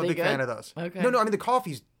stops. I'm a big fan of those. Okay. No, I mean the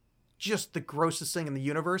coffee's just the grossest thing in the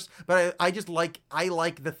universe, but I just like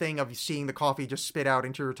the thing of seeing the coffee just spit out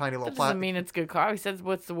into your tiny little That doesn't plastic. mean it's good coffee. It says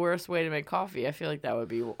what's the worst way to make coffee. I feel like that would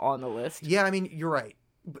be on the list. Yeah, I mean you're right.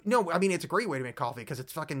 But no, I mean it's a great way to make coffee because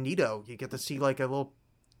it's fucking neato. You get to see like a little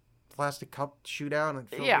plastic cup shoot out and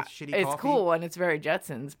fill with shitty it's coffee. cool and it's very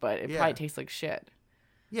Jetsons, but it probably tastes like shit.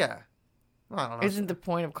 Yeah. Well, I don't know. Isn't the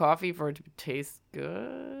point of coffee for it to taste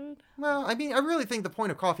good? Well, I mean, I really think the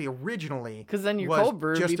point of coffee originally Because then your was cold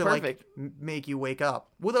brew would just be to perfect. like make you wake up.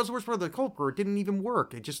 Well, that was worse for the cold brew. It didn't even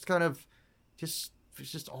work. It just kind of it's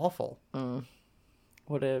just awful.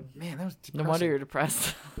 What a Man, that was depressing. no wonder you're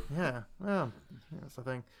depressed. Yeah, well, that's the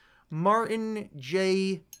thing. Martin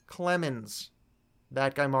J. Clemens,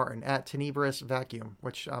 that guy Martin, at Tenebrous Vacuum,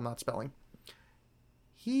 which I'm not spelling.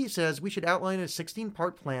 He says we should outline a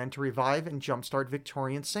 16-part plan to revive and jumpstart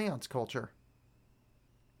Victorian seance culture.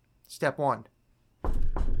 Step 1,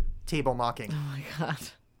 table knocking. Oh my god.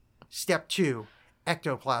 Step 2,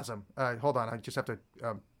 ectoplasm. Hold on, I just have to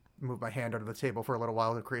move my hand under the table for a little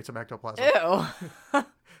while to create some ectoplasm. Ew.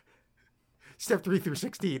 Step 3 through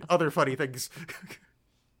 16, other funny things.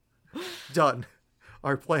 Done.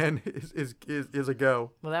 Our plan is a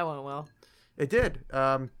go. Well, that went well. It did.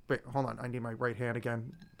 Wait, hold on. I need my right hand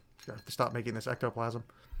again. I have to stop making this ectoplasm.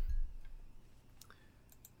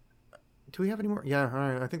 Do we have any more? Yeah, all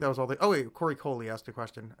right. I think that was all. Oh, wait. Corey Coley asked a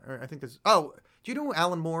question. I think this. Oh, do you know who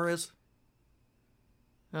Alan Moore is?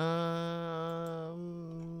 From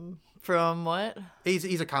what?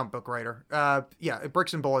 He's a comic book writer. Yeah,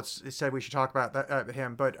 Bricks and Bullets said we should talk about that,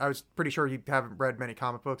 him, but I was pretty sure you haven't read many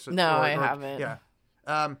comic books. I haven't. Yeah.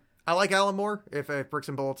 I like Alan Moore. If Bricks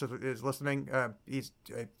and Bullets is listening, I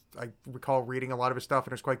recall reading a lot of his stuff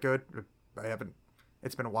and it's quite good. I haven't.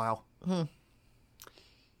 It's been a while.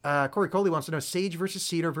 Corey Coley wants to know sage versus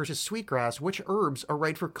cedar versus sweetgrass. Which herbs are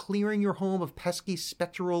right for clearing your home of pesky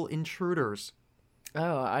spectral intruders?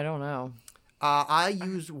 Oh, I don't know. I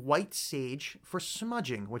use white sage for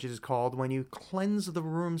smudging, which is called when you cleanse the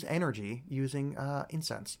room's energy using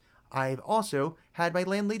incense. I've also had my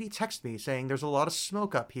landlady text me saying there's a lot of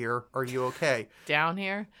smoke up here. Are you okay? Down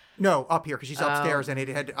here? No, up here because she's upstairs, and I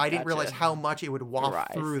didn't gotcha. realize how much it would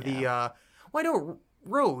waft through the. Well, I know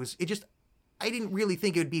Rose. I didn't really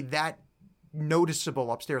think it would be that noticeable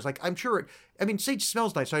upstairs. Like I'm sure sage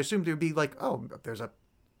smells nice, so I assumed it would be like, oh, there's a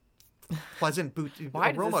pleasant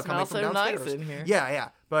Why aroma does it smell coming from so downstairs. nice in here? Yeah.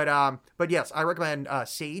 But yes, I recommend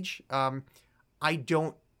sage. I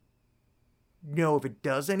don't know if it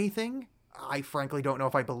does anything. I frankly don't know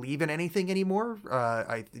if I believe in anything anymore.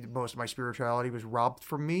 Most of my spirituality was robbed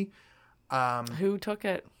from me. Who took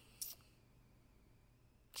it?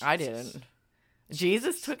 I didn't.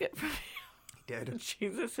 Jesus took it from me. He did.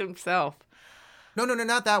 Jesus himself. No,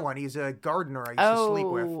 not that one. He's a gardener I used to sleep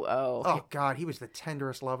with. Oh, God, he was the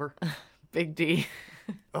tenderest lover. Big D.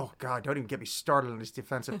 Oh, God, don't even get me started on his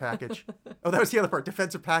defensive package. Oh, that was the other part,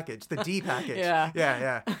 defensive package, the D package.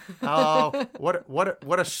 Yeah. Oh,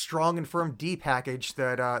 what a strong and firm D package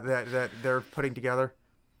that they're putting together.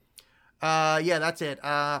 Yeah, that's it.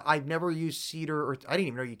 I've never used cedar, or I didn't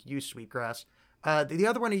even know you could use sweetgrass. The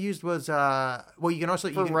other one I used was, you can also...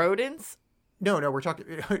 For rodents? No, we're talking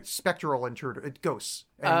spectral intruder, ghosts,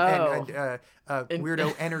 and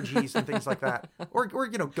weirdo energies and things like that, or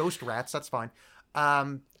ghost rats. That's fine.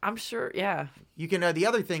 I'm sure. Yeah. You can. The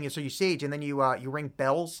other thing is, so you sage, and then you ring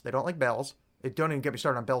bells. They don't like bells. Don't even get me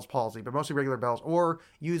started on Bell's palsy, but mostly regular bells. Or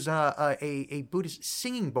use a Buddhist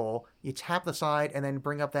singing bowl. You tap the side, and then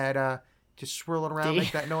bring up that. Just swirl it around, D.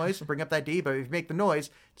 make that noise, bring up that D. But if you make the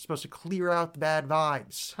noise, it's supposed to clear out the bad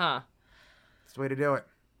vibes. Huh. That's the way to do it.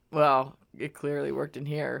 Well, it clearly worked in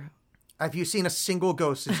here. Have you seen a single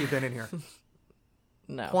ghost since you've been in here?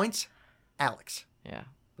 No. Points, Alex. Yeah,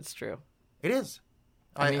 it's true. It is.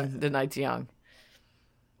 I mean, the night's young.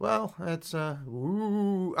 Well, it's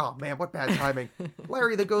oh man, what bad timing.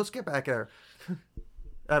 Larry the ghost, get back there.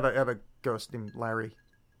 I have a ghost named Larry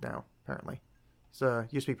now, apparently. He's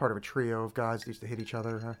used to be part of a trio of guys that used to hit each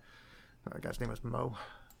other. The guy's name was Mo.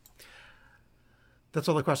 That's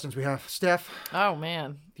all the questions we have. Steph. Oh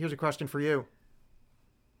man. Here's a question for you.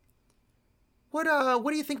 What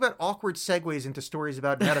do you think about awkward segues into stories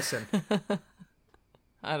about medicine?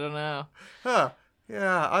 I don't know. Huh.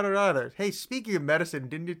 Yeah, I don't know either. Hey, speaking of medicine,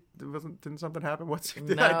 didn't something happen? No,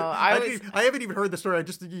 I haven't even heard the story.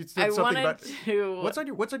 You said something wanted about to. What's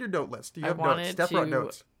on your note list? Do you I have notes? wanted Steph brought to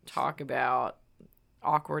notes. talk about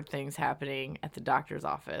awkward things happening at the doctor's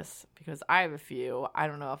office because I have a few. I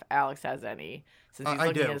don't know if Alex has any. Since he's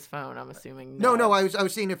looking at his phone, I'm assuming no. I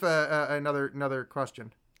was seeing if another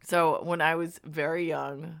question. So when I was very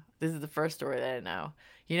young, this is the first story that I know.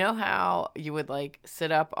 You know how you would like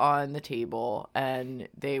sit up on the table and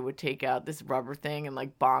they would take out this rubber thing and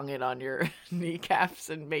like bong it on your kneecaps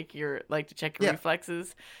and make your to check your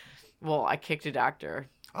reflexes? Well, I kicked a doctor.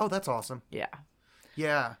 Oh, that's awesome. Yeah.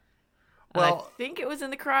 Yeah. And Well, I think it was in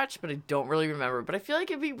the crotch, but I don't really remember. But I feel like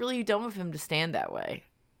it'd be really dumb of him to stand that way,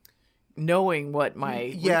 knowing what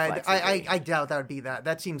my reflex would be. I doubt that would be that.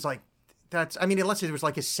 That seems like that's. I mean, unless it was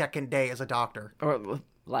like his second day as a doctor or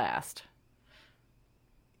last.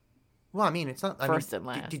 Well, I mean, it's not First and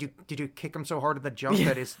last. Did you kick him so hard at the jump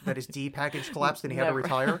that his D package collapsed and he had to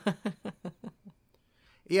retire?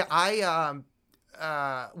 Yeah, I think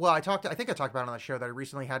I talked about it on the show that I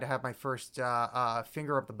recently had to have my first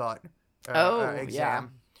finger up the butt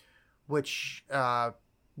exam, which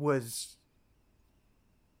was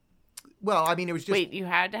well, I mean, it was just Wait, you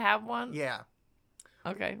had to have one? yeah.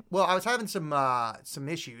 Okay. Well, I was having some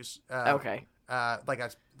issues. Okay.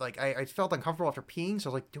 I felt uncomfortable after peeing, so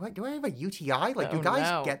I was like, do I have a UTI? Like, do Oh, guys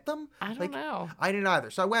no. get them? I don't Like, know. I didn't either.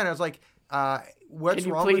 So I went. I was like, what's Can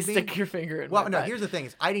you wrong please with me? stick your finger in Well, my no. butt? Here's the thing: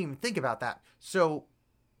 is I didn't even think about that. So,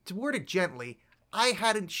 to word it gently, I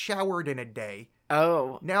hadn't showered in a day.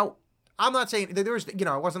 Oh. Now, I'm not saying there was,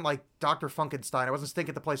 I wasn't like Dr. Funkenstein. I wasn't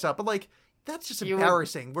stinking the place up, but like that's just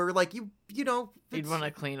embarrassing. Where like you'd want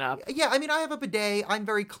to clean up. Yeah, I mean, I have a bidet. I'm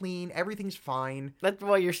very clean. Everything's fine.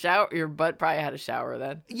 Your butt probably had a shower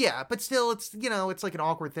then. Yeah, but still, it's it's like an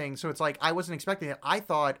awkward thing. So it's like I wasn't expecting it. I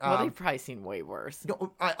thought. Well, they've probably seen way worse.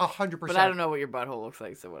 No, 100%. But I don't know what your butthole looks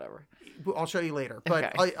like, so whatever. I'll show you later.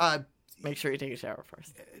 But Okay. Make sure you take a shower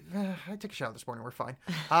first. I took a shower this morning. We're fine.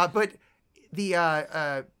 But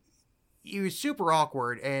the it was super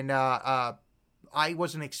awkward, and I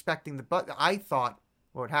wasn't expecting but I thought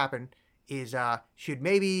what would happen is should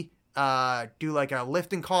maybe do like a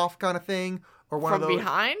lift and cough kind of thing, or one From of those.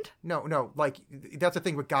 behind? No, like that's the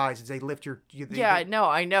thing with guys is they lift your. Yeah, no,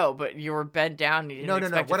 I know, but you were bent down. And you didn't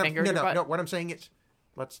expect a finger in your butt? No. What I'm saying is,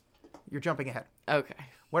 you're jumping ahead. Okay.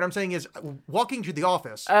 What I'm saying is, walking to the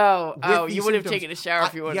office. Oh, these you would have symptoms, taken a shower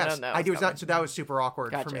if you wouldn't have known that. I do. So that was super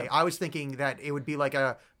awkward for Gotcha. me. I was thinking that it would be like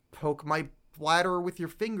a poke my bladder with your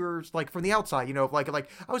fingers, like from the outside. Like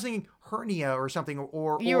I was thinking hernia or something.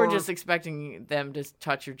 Or you were just expecting them to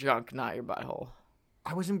touch your junk, not your butthole.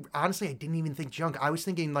 I wasn't honestly. I didn't even think junk. I was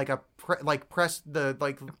thinking like press the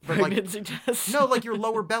Pregnancy test. No, like your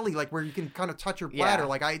lower belly, like where you can kind of touch your bladder. Yeah.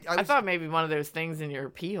 Like I thought maybe one of those things in your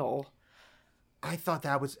pee hole. I thought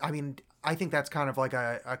that was. I mean, I think that's kind of like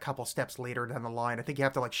a couple steps later down the line. I think you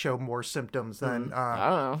have to like show more symptoms than I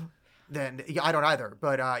don't know. Yeah, I don't either.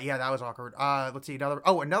 But yeah, that was awkward. Let's see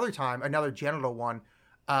another time, another genital one.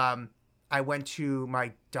 I went to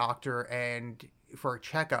my doctor and for a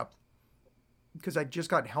checkup because I just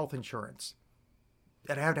got health insurance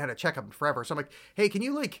and I haven't had a checkup in forever. So I'm like, hey, can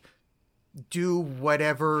you like do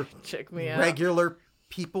whatever Check me out. regular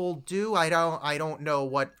people do? I don't know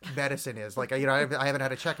what medicine is. Like, you know, I haven't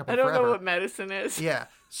had a checkup in I don't forever. know what medicine is. Yeah.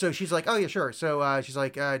 So she's like, oh yeah, sure. So she's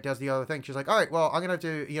like, does the other thing. She's like, all right, well, I'm gonna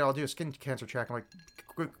do, you know, I'll do a skin cancer check. I'm like,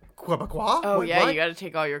 quoi? Oh What? yeah, What? you got to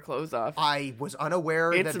take all your clothes off. I was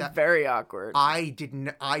unaware It's that very awkward. I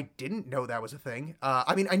didn't know that was a thing.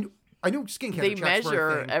 I mean, I knew skin cancer They checks were a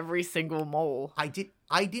measure thing. every single mole. I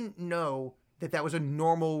didn't know that was a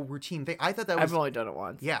normal routine thing. I thought that was I've only done it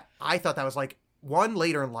once. yeah. I thought that was like one,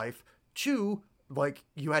 later in life, two, like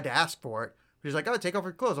you had to ask for it. She's like, oh, take off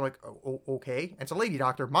your clothes. I'm like, oh, okay. And it's a lady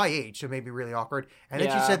doctor, my age, so it made me really awkward. And then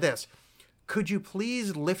she Yeah. said this, could you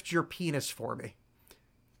please lift your penis for me?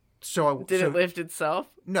 So Did it lift itself?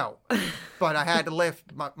 No, but I had to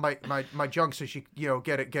lift my junk so she, you know,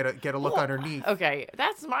 get a look Well, underneath. Okay,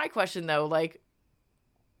 that's my question though. Like,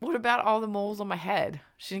 what about all the moles on my head?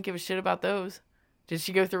 She didn't give a shit about those. Did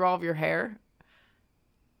she go through all of your hair?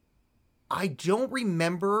 I don't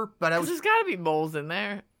remember, but I 'Cause was, there's got to be moles in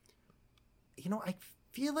there. you know, I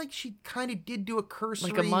feel like she kind of did do a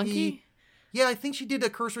cursory. Like a monkey? Yeah, I think she did a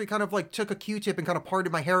cursory, kind of like took a Q-tip and kind of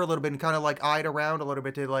parted my hair a little bit and kind of like eyed around a little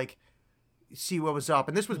bit to like see what was up.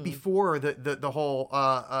 And this was before the whole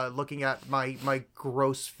looking at my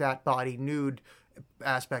gross fat body nude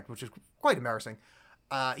aspect, which is quite embarrassing.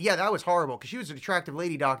 Yeah, that was horrible because she was an attractive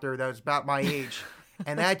lady doctor that was about my age.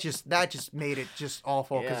 And that just made it just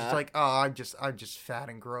awful because Yeah. it's like, oh, I'm just fat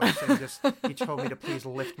and gross, and just he told me to please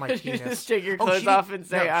lift my You penis. just take your Oh, clothes she off didn't- and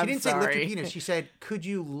say, no, "I'm she didn't say lift sorry." your penis. She said, could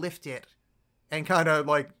you lift it? And kind of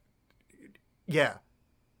like, yeah.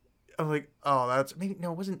 I'm like, oh, that's maybe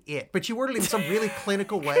no, it wasn't it, but she worded it in some really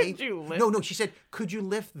clinical way. Could you lift- No, she said, could you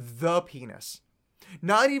lift the penis?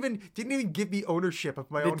 Didn't even give me ownership of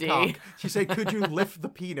my The own D. cock. She said, "Could you lift the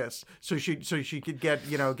penis so she could get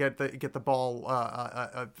the ball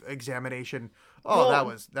examination?" Oh, Well,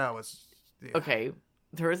 that was yeah. Okay,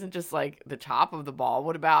 there isn't just like the top of the ball.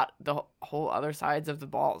 What about the whole other sides of the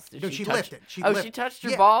balls? Did No, she touch... lifted. She She touched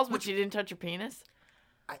your yeah, balls, but which- she didn't touch your penis?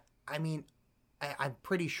 I mean, I'm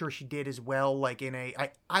pretty sure she did as well. Like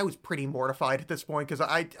I was pretty mortified at this point because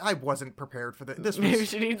I wasn't prepared for this. Maybe Was,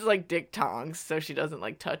 she needs like dick tongs so she doesn't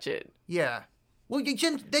like touch it. yeah. Well,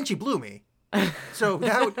 then she blew me. So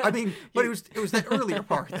that I mean, but it was that earlier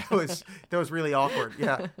part that was really awkward.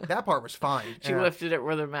 Yeah, that part was fine. She Yeah. lifted it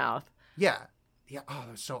with her mouth. Yeah. Yeah. Oh,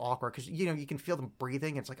 that was so awkward because you know you can feel them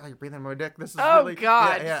breathing. It's like, oh, you're breathing in my dick. This is Oh, really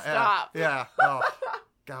God, yeah, stop. Yeah. Oh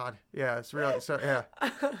God. Yeah. It's really so. Yeah.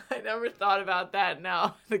 I never thought about that.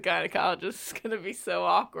 Now the gynecologist is gonna be so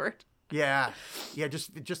awkward. Yeah. Yeah.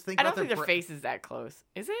 Just think. I about don't think their bra- face is that close.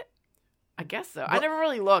 Is it? I guess so. I never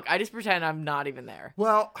really look. I just pretend I'm not even there.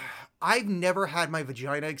 Well, I've never had my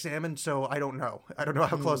vagina examined, so I don't know. I don't know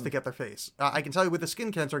how close to get their face. I can tell you with the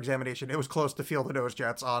skin cancer examination, it was close to feel the nose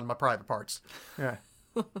jets on my private parts. Yeah.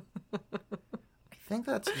 I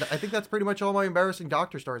think that's pretty much all my embarrassing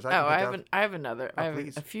doctor stories. I have another. I have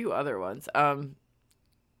please. a few other ones.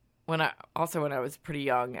 When I was pretty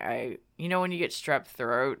young, when you get strep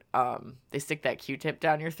throat, they stick that Q-tip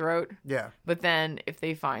down your throat. Yeah. But then if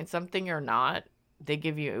they find something or not, they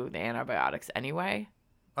give you the antibiotics anyway.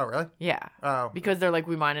 Oh, really? Yeah. Oh. Because they're like,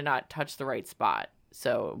 we might have not touched the right spot.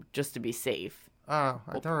 So just to be safe. Oh,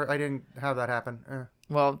 I didn't have that happen.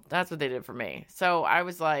 Well, that's what they did for me. So I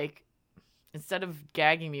was like, instead of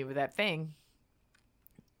gagging me with that thing,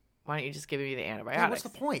 why don't you just give me the antibiotics? Yeah, what's the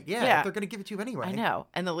point? Yeah, Yeah. they're going to give it to you anyway. I know.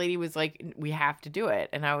 And the lady was like, we have to do it.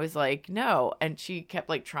 And I was like, no. And she kept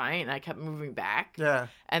like trying and I kept moving back. Yeah.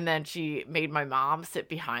 And then she made my mom sit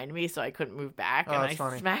behind me so I couldn't move back. Oh, and that's I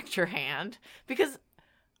funny. smacked her hand because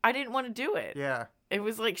I didn't want to do it. Yeah. It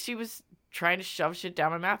was like she was trying to shove shit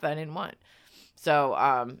down my mouth that I didn't want. So,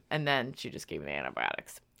 and then she just gave me the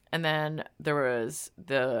antibiotics. And then there was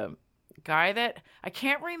the guy that I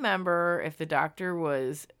can't remember if the doctor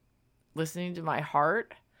was listening to my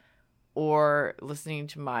heart or listening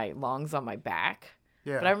to my lungs on my back.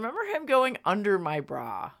 Yeah. But I remember him going under my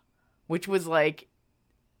bra, which was like,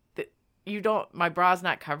 my bra's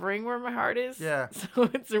not covering where my heart is. Yeah. So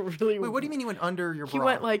it's a really Wait, what do you mean you went under your bra? He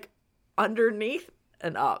went like underneath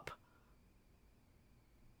and up.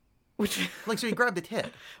 Which Like, so you grabbed the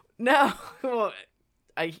tit. no, well,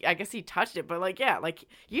 I guess he touched it, but like, yeah, like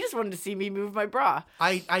you just wanted to see me move my bra.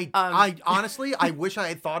 I honestly, I wish I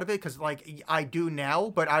had thought of it because like I do now,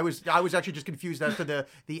 but I was actually just confused as to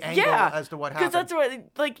the angle as to what happened. Because that's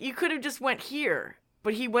what, like, you could have just went here,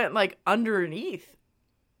 but he went like underneath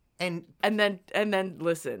and then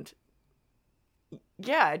listened.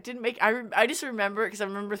 Yeah, it didn't make. I just remember it because I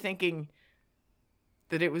remember thinking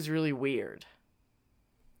that it was really weird.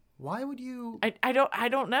 Why would you? I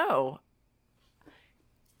don't know.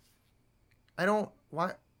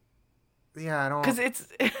 Why? Yeah, I don't. Because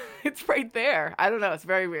it's right there. I don't know. It's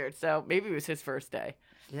very weird. So maybe it was his first day.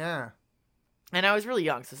 Yeah. And I was really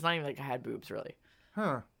young, so it's not even like I had boobs, really.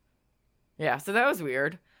 Huh. Yeah, so that was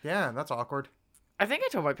weird. Yeah, that's awkward. I think I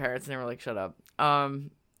told my parents, and they were like, "Shut up."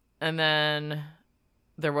 And then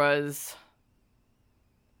there was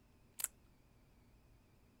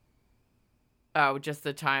just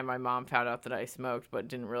the time my mom found out that I smoked, but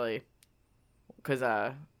didn't really, because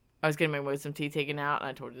I was getting my wisdom teeth taken out, and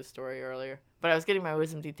I told you this story earlier. But I was getting my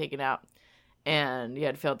wisdom teeth taken out, and you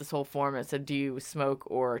had to fill out this whole form that said, "Do you smoke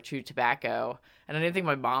or chew tobacco?" And I didn't think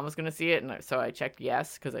my mom was going to see it, and so I checked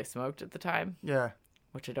yes because I smoked at the time. Yeah,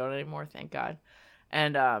 which I don't anymore, thank God.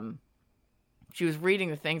 And she was reading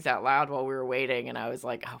the things out loud while we were waiting, and I was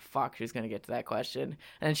like, "Oh fuck, she's going to get to that question."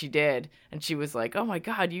 And then she did, and she was like, "Oh my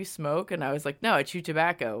God, you smoke?" And I was like, "No, I chew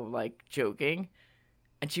tobacco," like joking.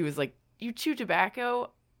 And she was like, "You chew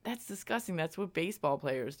tobacco? That's disgusting. That's what baseball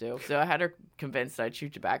players do." So I had her convinced I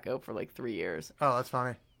chewed tobacco for like 3 years. Oh, that's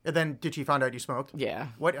funny. And then did she find out you smoked? Yeah.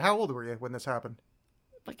 How old were you when this happened?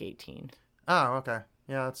 Like 18. Oh, okay.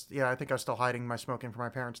 Yeah, I think I was still hiding my smoking from my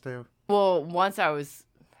parents too. Well, once it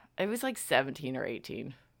was like 17 or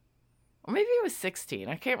 18. Or maybe it was 16.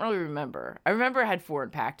 I can't really remember. I remember I had 4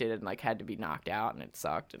 impacted and like had to be knocked out, and it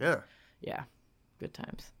sucked. And, yeah. Good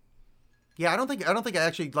times. Yeah, I don't think I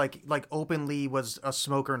actually like openly was a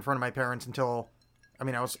smoker in front of my parents until, I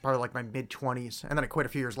mean, I was probably like my mid-20s, and then I quit a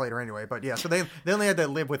few years later anyway. But yeah, so they only had to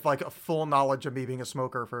live with like a full knowledge of me being a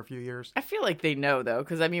smoker for a few years. I feel like they know though,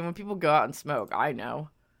 because I mean, when people go out and smoke, I know.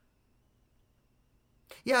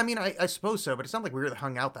 Yeah, I mean, I suppose so, but it's not like we really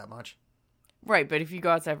hung out that much. Right, but if you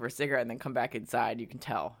go outside for a cigarette and then come back inside, you can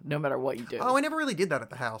tell, no matter what you do. Oh, I never really did that at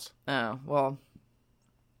the house. Oh, well,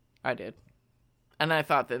 I did. And I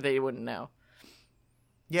thought that they wouldn't know.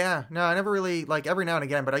 Yeah, no, I never really, like, every now and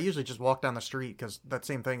again, but I usually just walk down the street, because that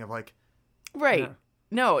same thing of, like... Right. Yeah.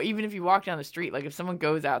 No, even if you walk down the street, like, if someone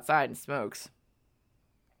goes outside and smokes,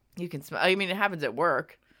 you can smell. I mean, it happens at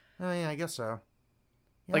work. Oh, yeah, I guess so.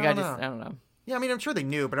 Yeah, like, I don't know. Yeah, I mean, I'm sure they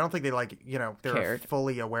knew, but I don't think they, like, they were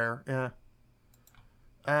fully aware. Yeah.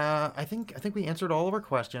 I think we answered all of our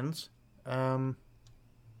questions. Let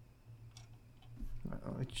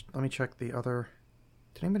me check the other...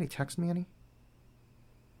 Did anybody text me any?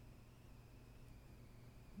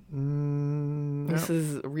 This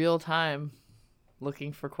is real time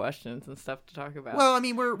looking for questions and stuff to talk about. Well, I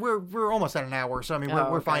mean, we're almost at an hour, so I mean,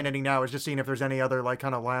 we're fine ending now. Is just seeing if there's any other like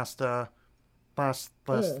kind of last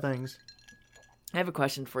things. I have a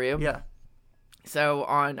question for you. Yeah. So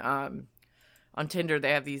on Tinder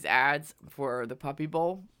they have these ads for the puppy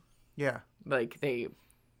bowl. Yeah. Like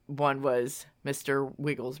one was Mr.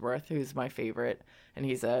 Wigglesworth, who's my favorite, and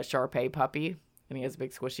he's a Shar-Pei puppy, and he has a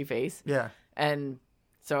big squishy face. Yeah. And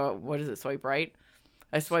so, what is it, swipe right?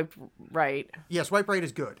 I swiped right. Yeah, swipe right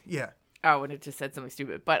is good. Yeah. Oh, and it just said something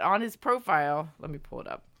stupid. But on his profile, let me pull it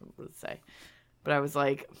up. What does it say? But I was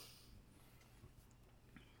like,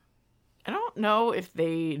 I don't know if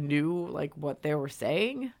they knew, like, what they were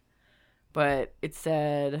saying. But it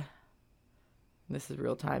said, this is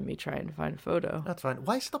real time, me trying to find a photo. That's fine.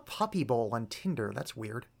 Why is the puppy bowl on Tinder? That's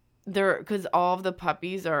weird. Because all of the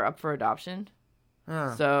puppies are up for adoption.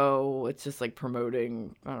 So it's just like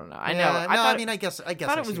promoting. I don't know. I know. I guess I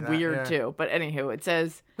thought it was weird too. But anywho, it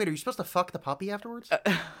says. Wait, are you supposed to fuck the puppy afterwards?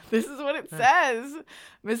 This is what it says,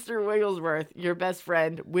 Mr. Wigglesworth, your best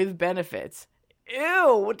friend with benefits.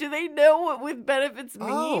 Ew! Do they know what with benefits mean?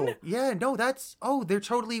 Oh, yeah. No, that's. Oh, they're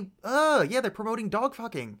totally. Yeah, they're promoting dog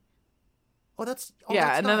fucking. Oh, that's. Oh, yeah,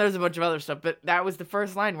 that's and then there's a bunch of other stuff, but that was the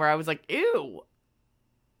first line where I was like, ew.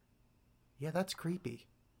 Yeah, that's creepy.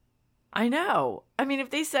 I know. I mean, if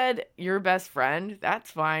they said your best friend,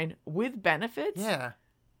 that's fine. With benefits? Yeah.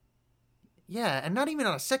 Yeah, and not even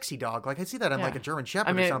on a sexy dog. Like, I see that on, like, a German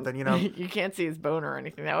Shepherd or something, you know? You can't see his boner or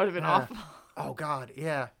anything. That would have been awful. Oh, God,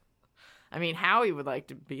 yeah. I mean, Howie would like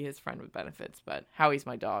to be his friend with benefits, but Howie's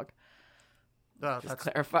my dog. Just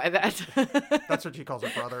clarify that. That's what she calls her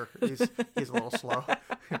brother. He's a little slow.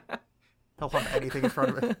 He'll hump anything in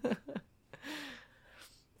front of it.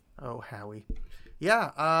 Oh, Howie.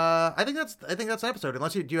 Yeah, I think that's an episode.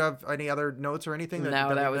 Unless do you have any other notes or anything?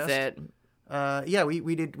 No, that was it. Yeah,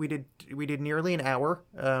 we did nearly an hour,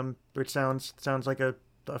 which sounds like a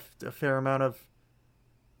fair amount of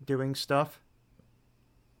doing stuff.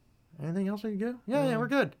 Anything else we can do? Yeah, we're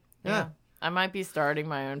good. Yeah. I might be starting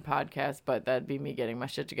my own podcast, but that'd be me getting my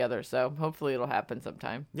shit together. So hopefully it'll happen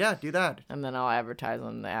sometime. Yeah, do that. And then I'll advertise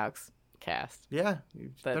on the Alex cast. Yeah,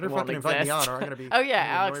 you That better won't fucking invite me on, exist. or I'm gonna be. Oh yeah, I'm gonna be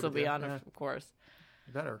Alex annoyed will with be you. on, Yeah, of course.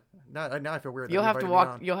 better. Now I feel weird. That You'll you have to invited me walk.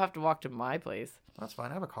 on. You'll have to walk to my place. That's fine.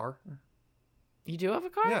 I have a car. You do have a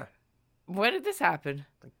car? Yeah, When did this happen?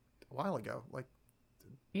 a while ago. Like,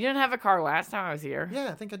 You didn't have a car last time I was here. yeah,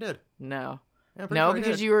 I think I did. No. Yeah, I'm pretty No, sure I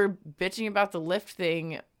because did. you were bitching about the Lyft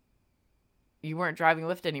thing. You weren't driving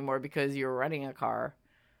Lyft anymore because you were renting a car.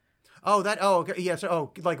 Oh, that. Oh, okay, yeah.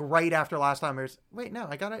 So, like right after last time. Wait, no,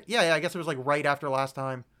 I got it. Yeah. I guess it was like right after last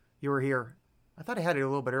time you were here. I thought I had it a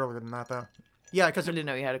little bit earlier than that, though. Yeah, because I didn't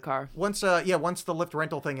know you had a car. once the Lyft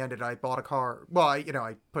rental thing ended, I bought a car. Well,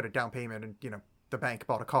 I put a down payment, and the bank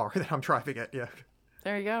bought a car that I'm driving it. Yeah.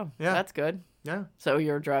 There you go. Yeah. That's good. Yeah. So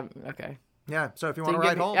you're driving. Okay. Yeah. So if you So want you to give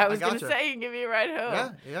ride me- home, I was gotcha. going to say, you can give me a ride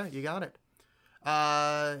home. Yeah, you got it.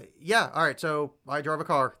 Yeah. All right. So I drive a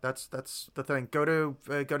car. That's the thing. Go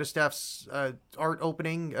to Steph's art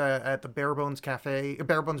opening at the Bare Bones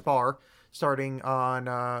Bar, starting on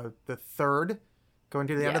the 3rd, going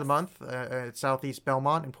to the end of the Yes. month at Southeast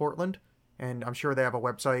Belmont in Portland. And I'm sure they have a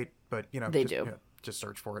website, but They do. just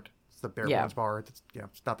search for it. It's the Bare Yeah. Bones Bar. It's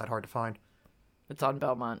not that hard to find. It's on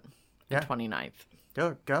Belmont. The Yeah. 29th.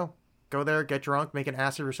 Go there, get drunk, make an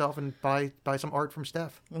ass of yourself, and buy some art from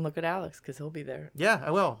Steph. And look at Alex, because he'll be there. Yeah,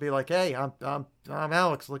 I will be like, hey, I'm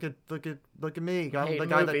Alex. Look at me. I'm Hating the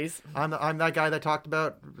guy movies. that I'm that guy that talked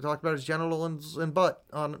about his genitals and butt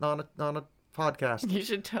on a podcast. You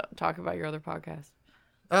should talk about your other podcast.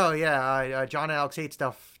 Oh yeah,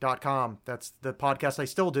 JohnAlexHateStuff.com. That's the podcast I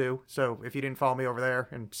still do. So if you didn't follow me over there,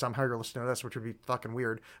 and somehow you're listening to this, which would be fucking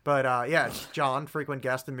weird, but yeah, it's John, frequent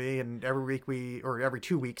guest, and me, and every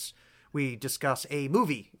 2 weeks. We discuss a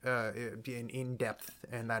movie in depth,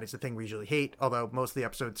 and that is the thing we usually hate. Although most of the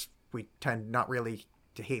episodes we tend not really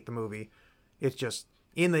to hate the movie. It's just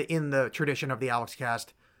in the tradition of the Alex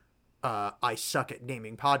Cast. I suck at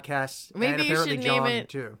naming podcasts, Maybe and you apparently should John name it-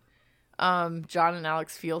 too. John and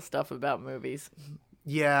Alex feel stuff about movies.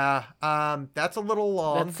 Yeah, that's a little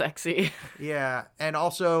long. That's sexy. Yeah, and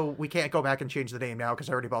also we can't go back and change the name now because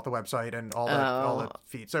I already bought the website and all the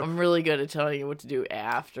feeds. So I'm really good at telling you what to do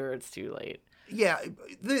after it's too late. yeah,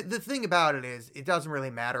 the thing about it is it doesn't really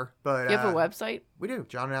matter. But You have a website? we do,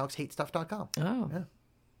 JohnandAlexHateStuff.com. Oh, Yeah,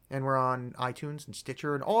 and we're on iTunes and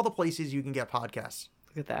Stitcher and all the places you can get podcasts.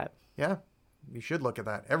 look at that. Yeah, you should look at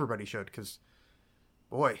that. Everybody should, because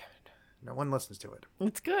boy, no one listens to it.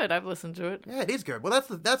 It's good. I've listened to it. Yeah, it is good. Well,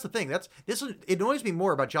 that's the thing. It annoys me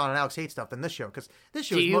more about John and Alex Hate Stuff than this show, because this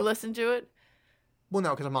show Do is you listen to it? well,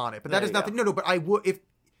 no, because I'm on it. But that There is you nothing. go. No, but I would if,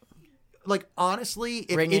 like, honestly,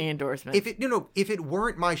 if Ringing endorsement. if it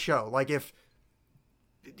weren't my show, like if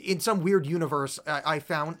in some weird universe I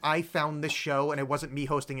found this show and it wasn't me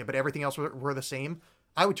hosting it, but everything else were the same,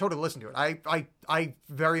 I would totally listen to it. I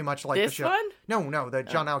very much like This the show. one? No, the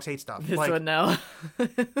John Alex Hate Stuff. This like, one, no.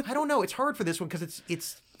 I don't know. It's hard for this one because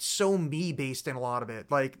it's so me based in a lot of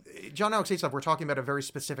it. Like John Alex Hate Stuff, we're talking about a very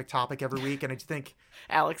specific topic every week, and I think,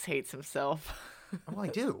 Alex hates himself. well, I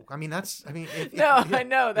do. I mean, No, I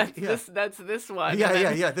know. That's yeah. That's this one.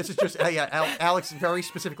 Yeah. This is just Alex very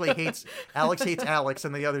specifically hates Alex hates Alex,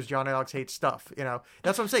 and the others John and Alex hates stuff.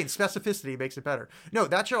 That's what I'm saying. Specificity makes it better. No,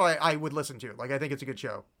 that show I would listen to. Like I think it's a good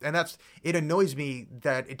show, and it annoys me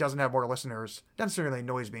that it doesn't have more listeners. Doesn't necessarily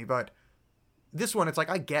annoys me, but this one, it's like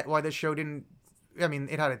I get why this show didn't. I mean,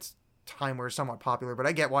 it had its time where it's somewhat popular, but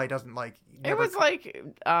I get why it doesn't It never- was like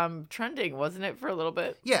trending, wasn't it, for a little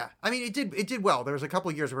bit? Yeah, I mean, it did well. There was a couple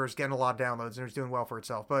of years where it was getting a lot of downloads and it was doing well for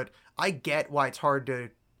itself. But I get why it's hard to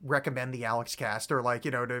recommend the Alex Cast or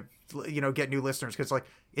to get new listeners, because like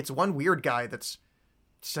it's one weird guy that's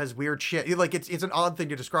says weird shit. Like it's an odd thing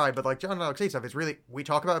to describe, but like John and Alex Hate Stuff is really, we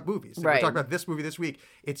talk about movies. Right. We talk about this movie this week.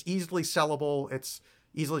 It's easily sellable. It's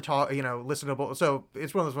easily listenable. So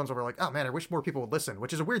it's one of those ones where we're like, oh man, I wish more people would listen,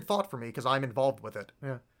 which is a weird thought for me because I'm involved with it.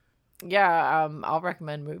 Yeah. Yeah, I'll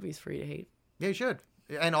recommend movies for you to hate. Yeah, you should.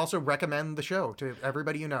 And also recommend the show to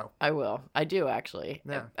everybody you know. I will. I do, actually.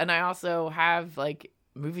 Yeah. And I also have like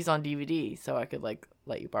movies on DVD, so I could like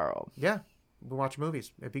let you borrow them. Yeah, we'll watch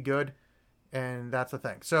movies. It'd be good. And that's the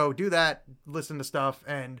thing. So do that, listen to stuff,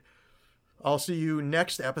 and I'll see you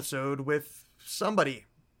next episode with somebody.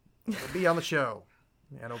 It'll be on the show.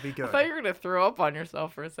 And it'll be good. I thought you were gonna throw up on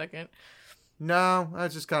yourself for a second. No,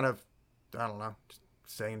 that's just kind of I don't know, just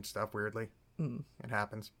saying stuff weirdly. It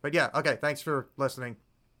happens. But yeah, okay, thanks for listening.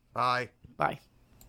 Bye. Bye.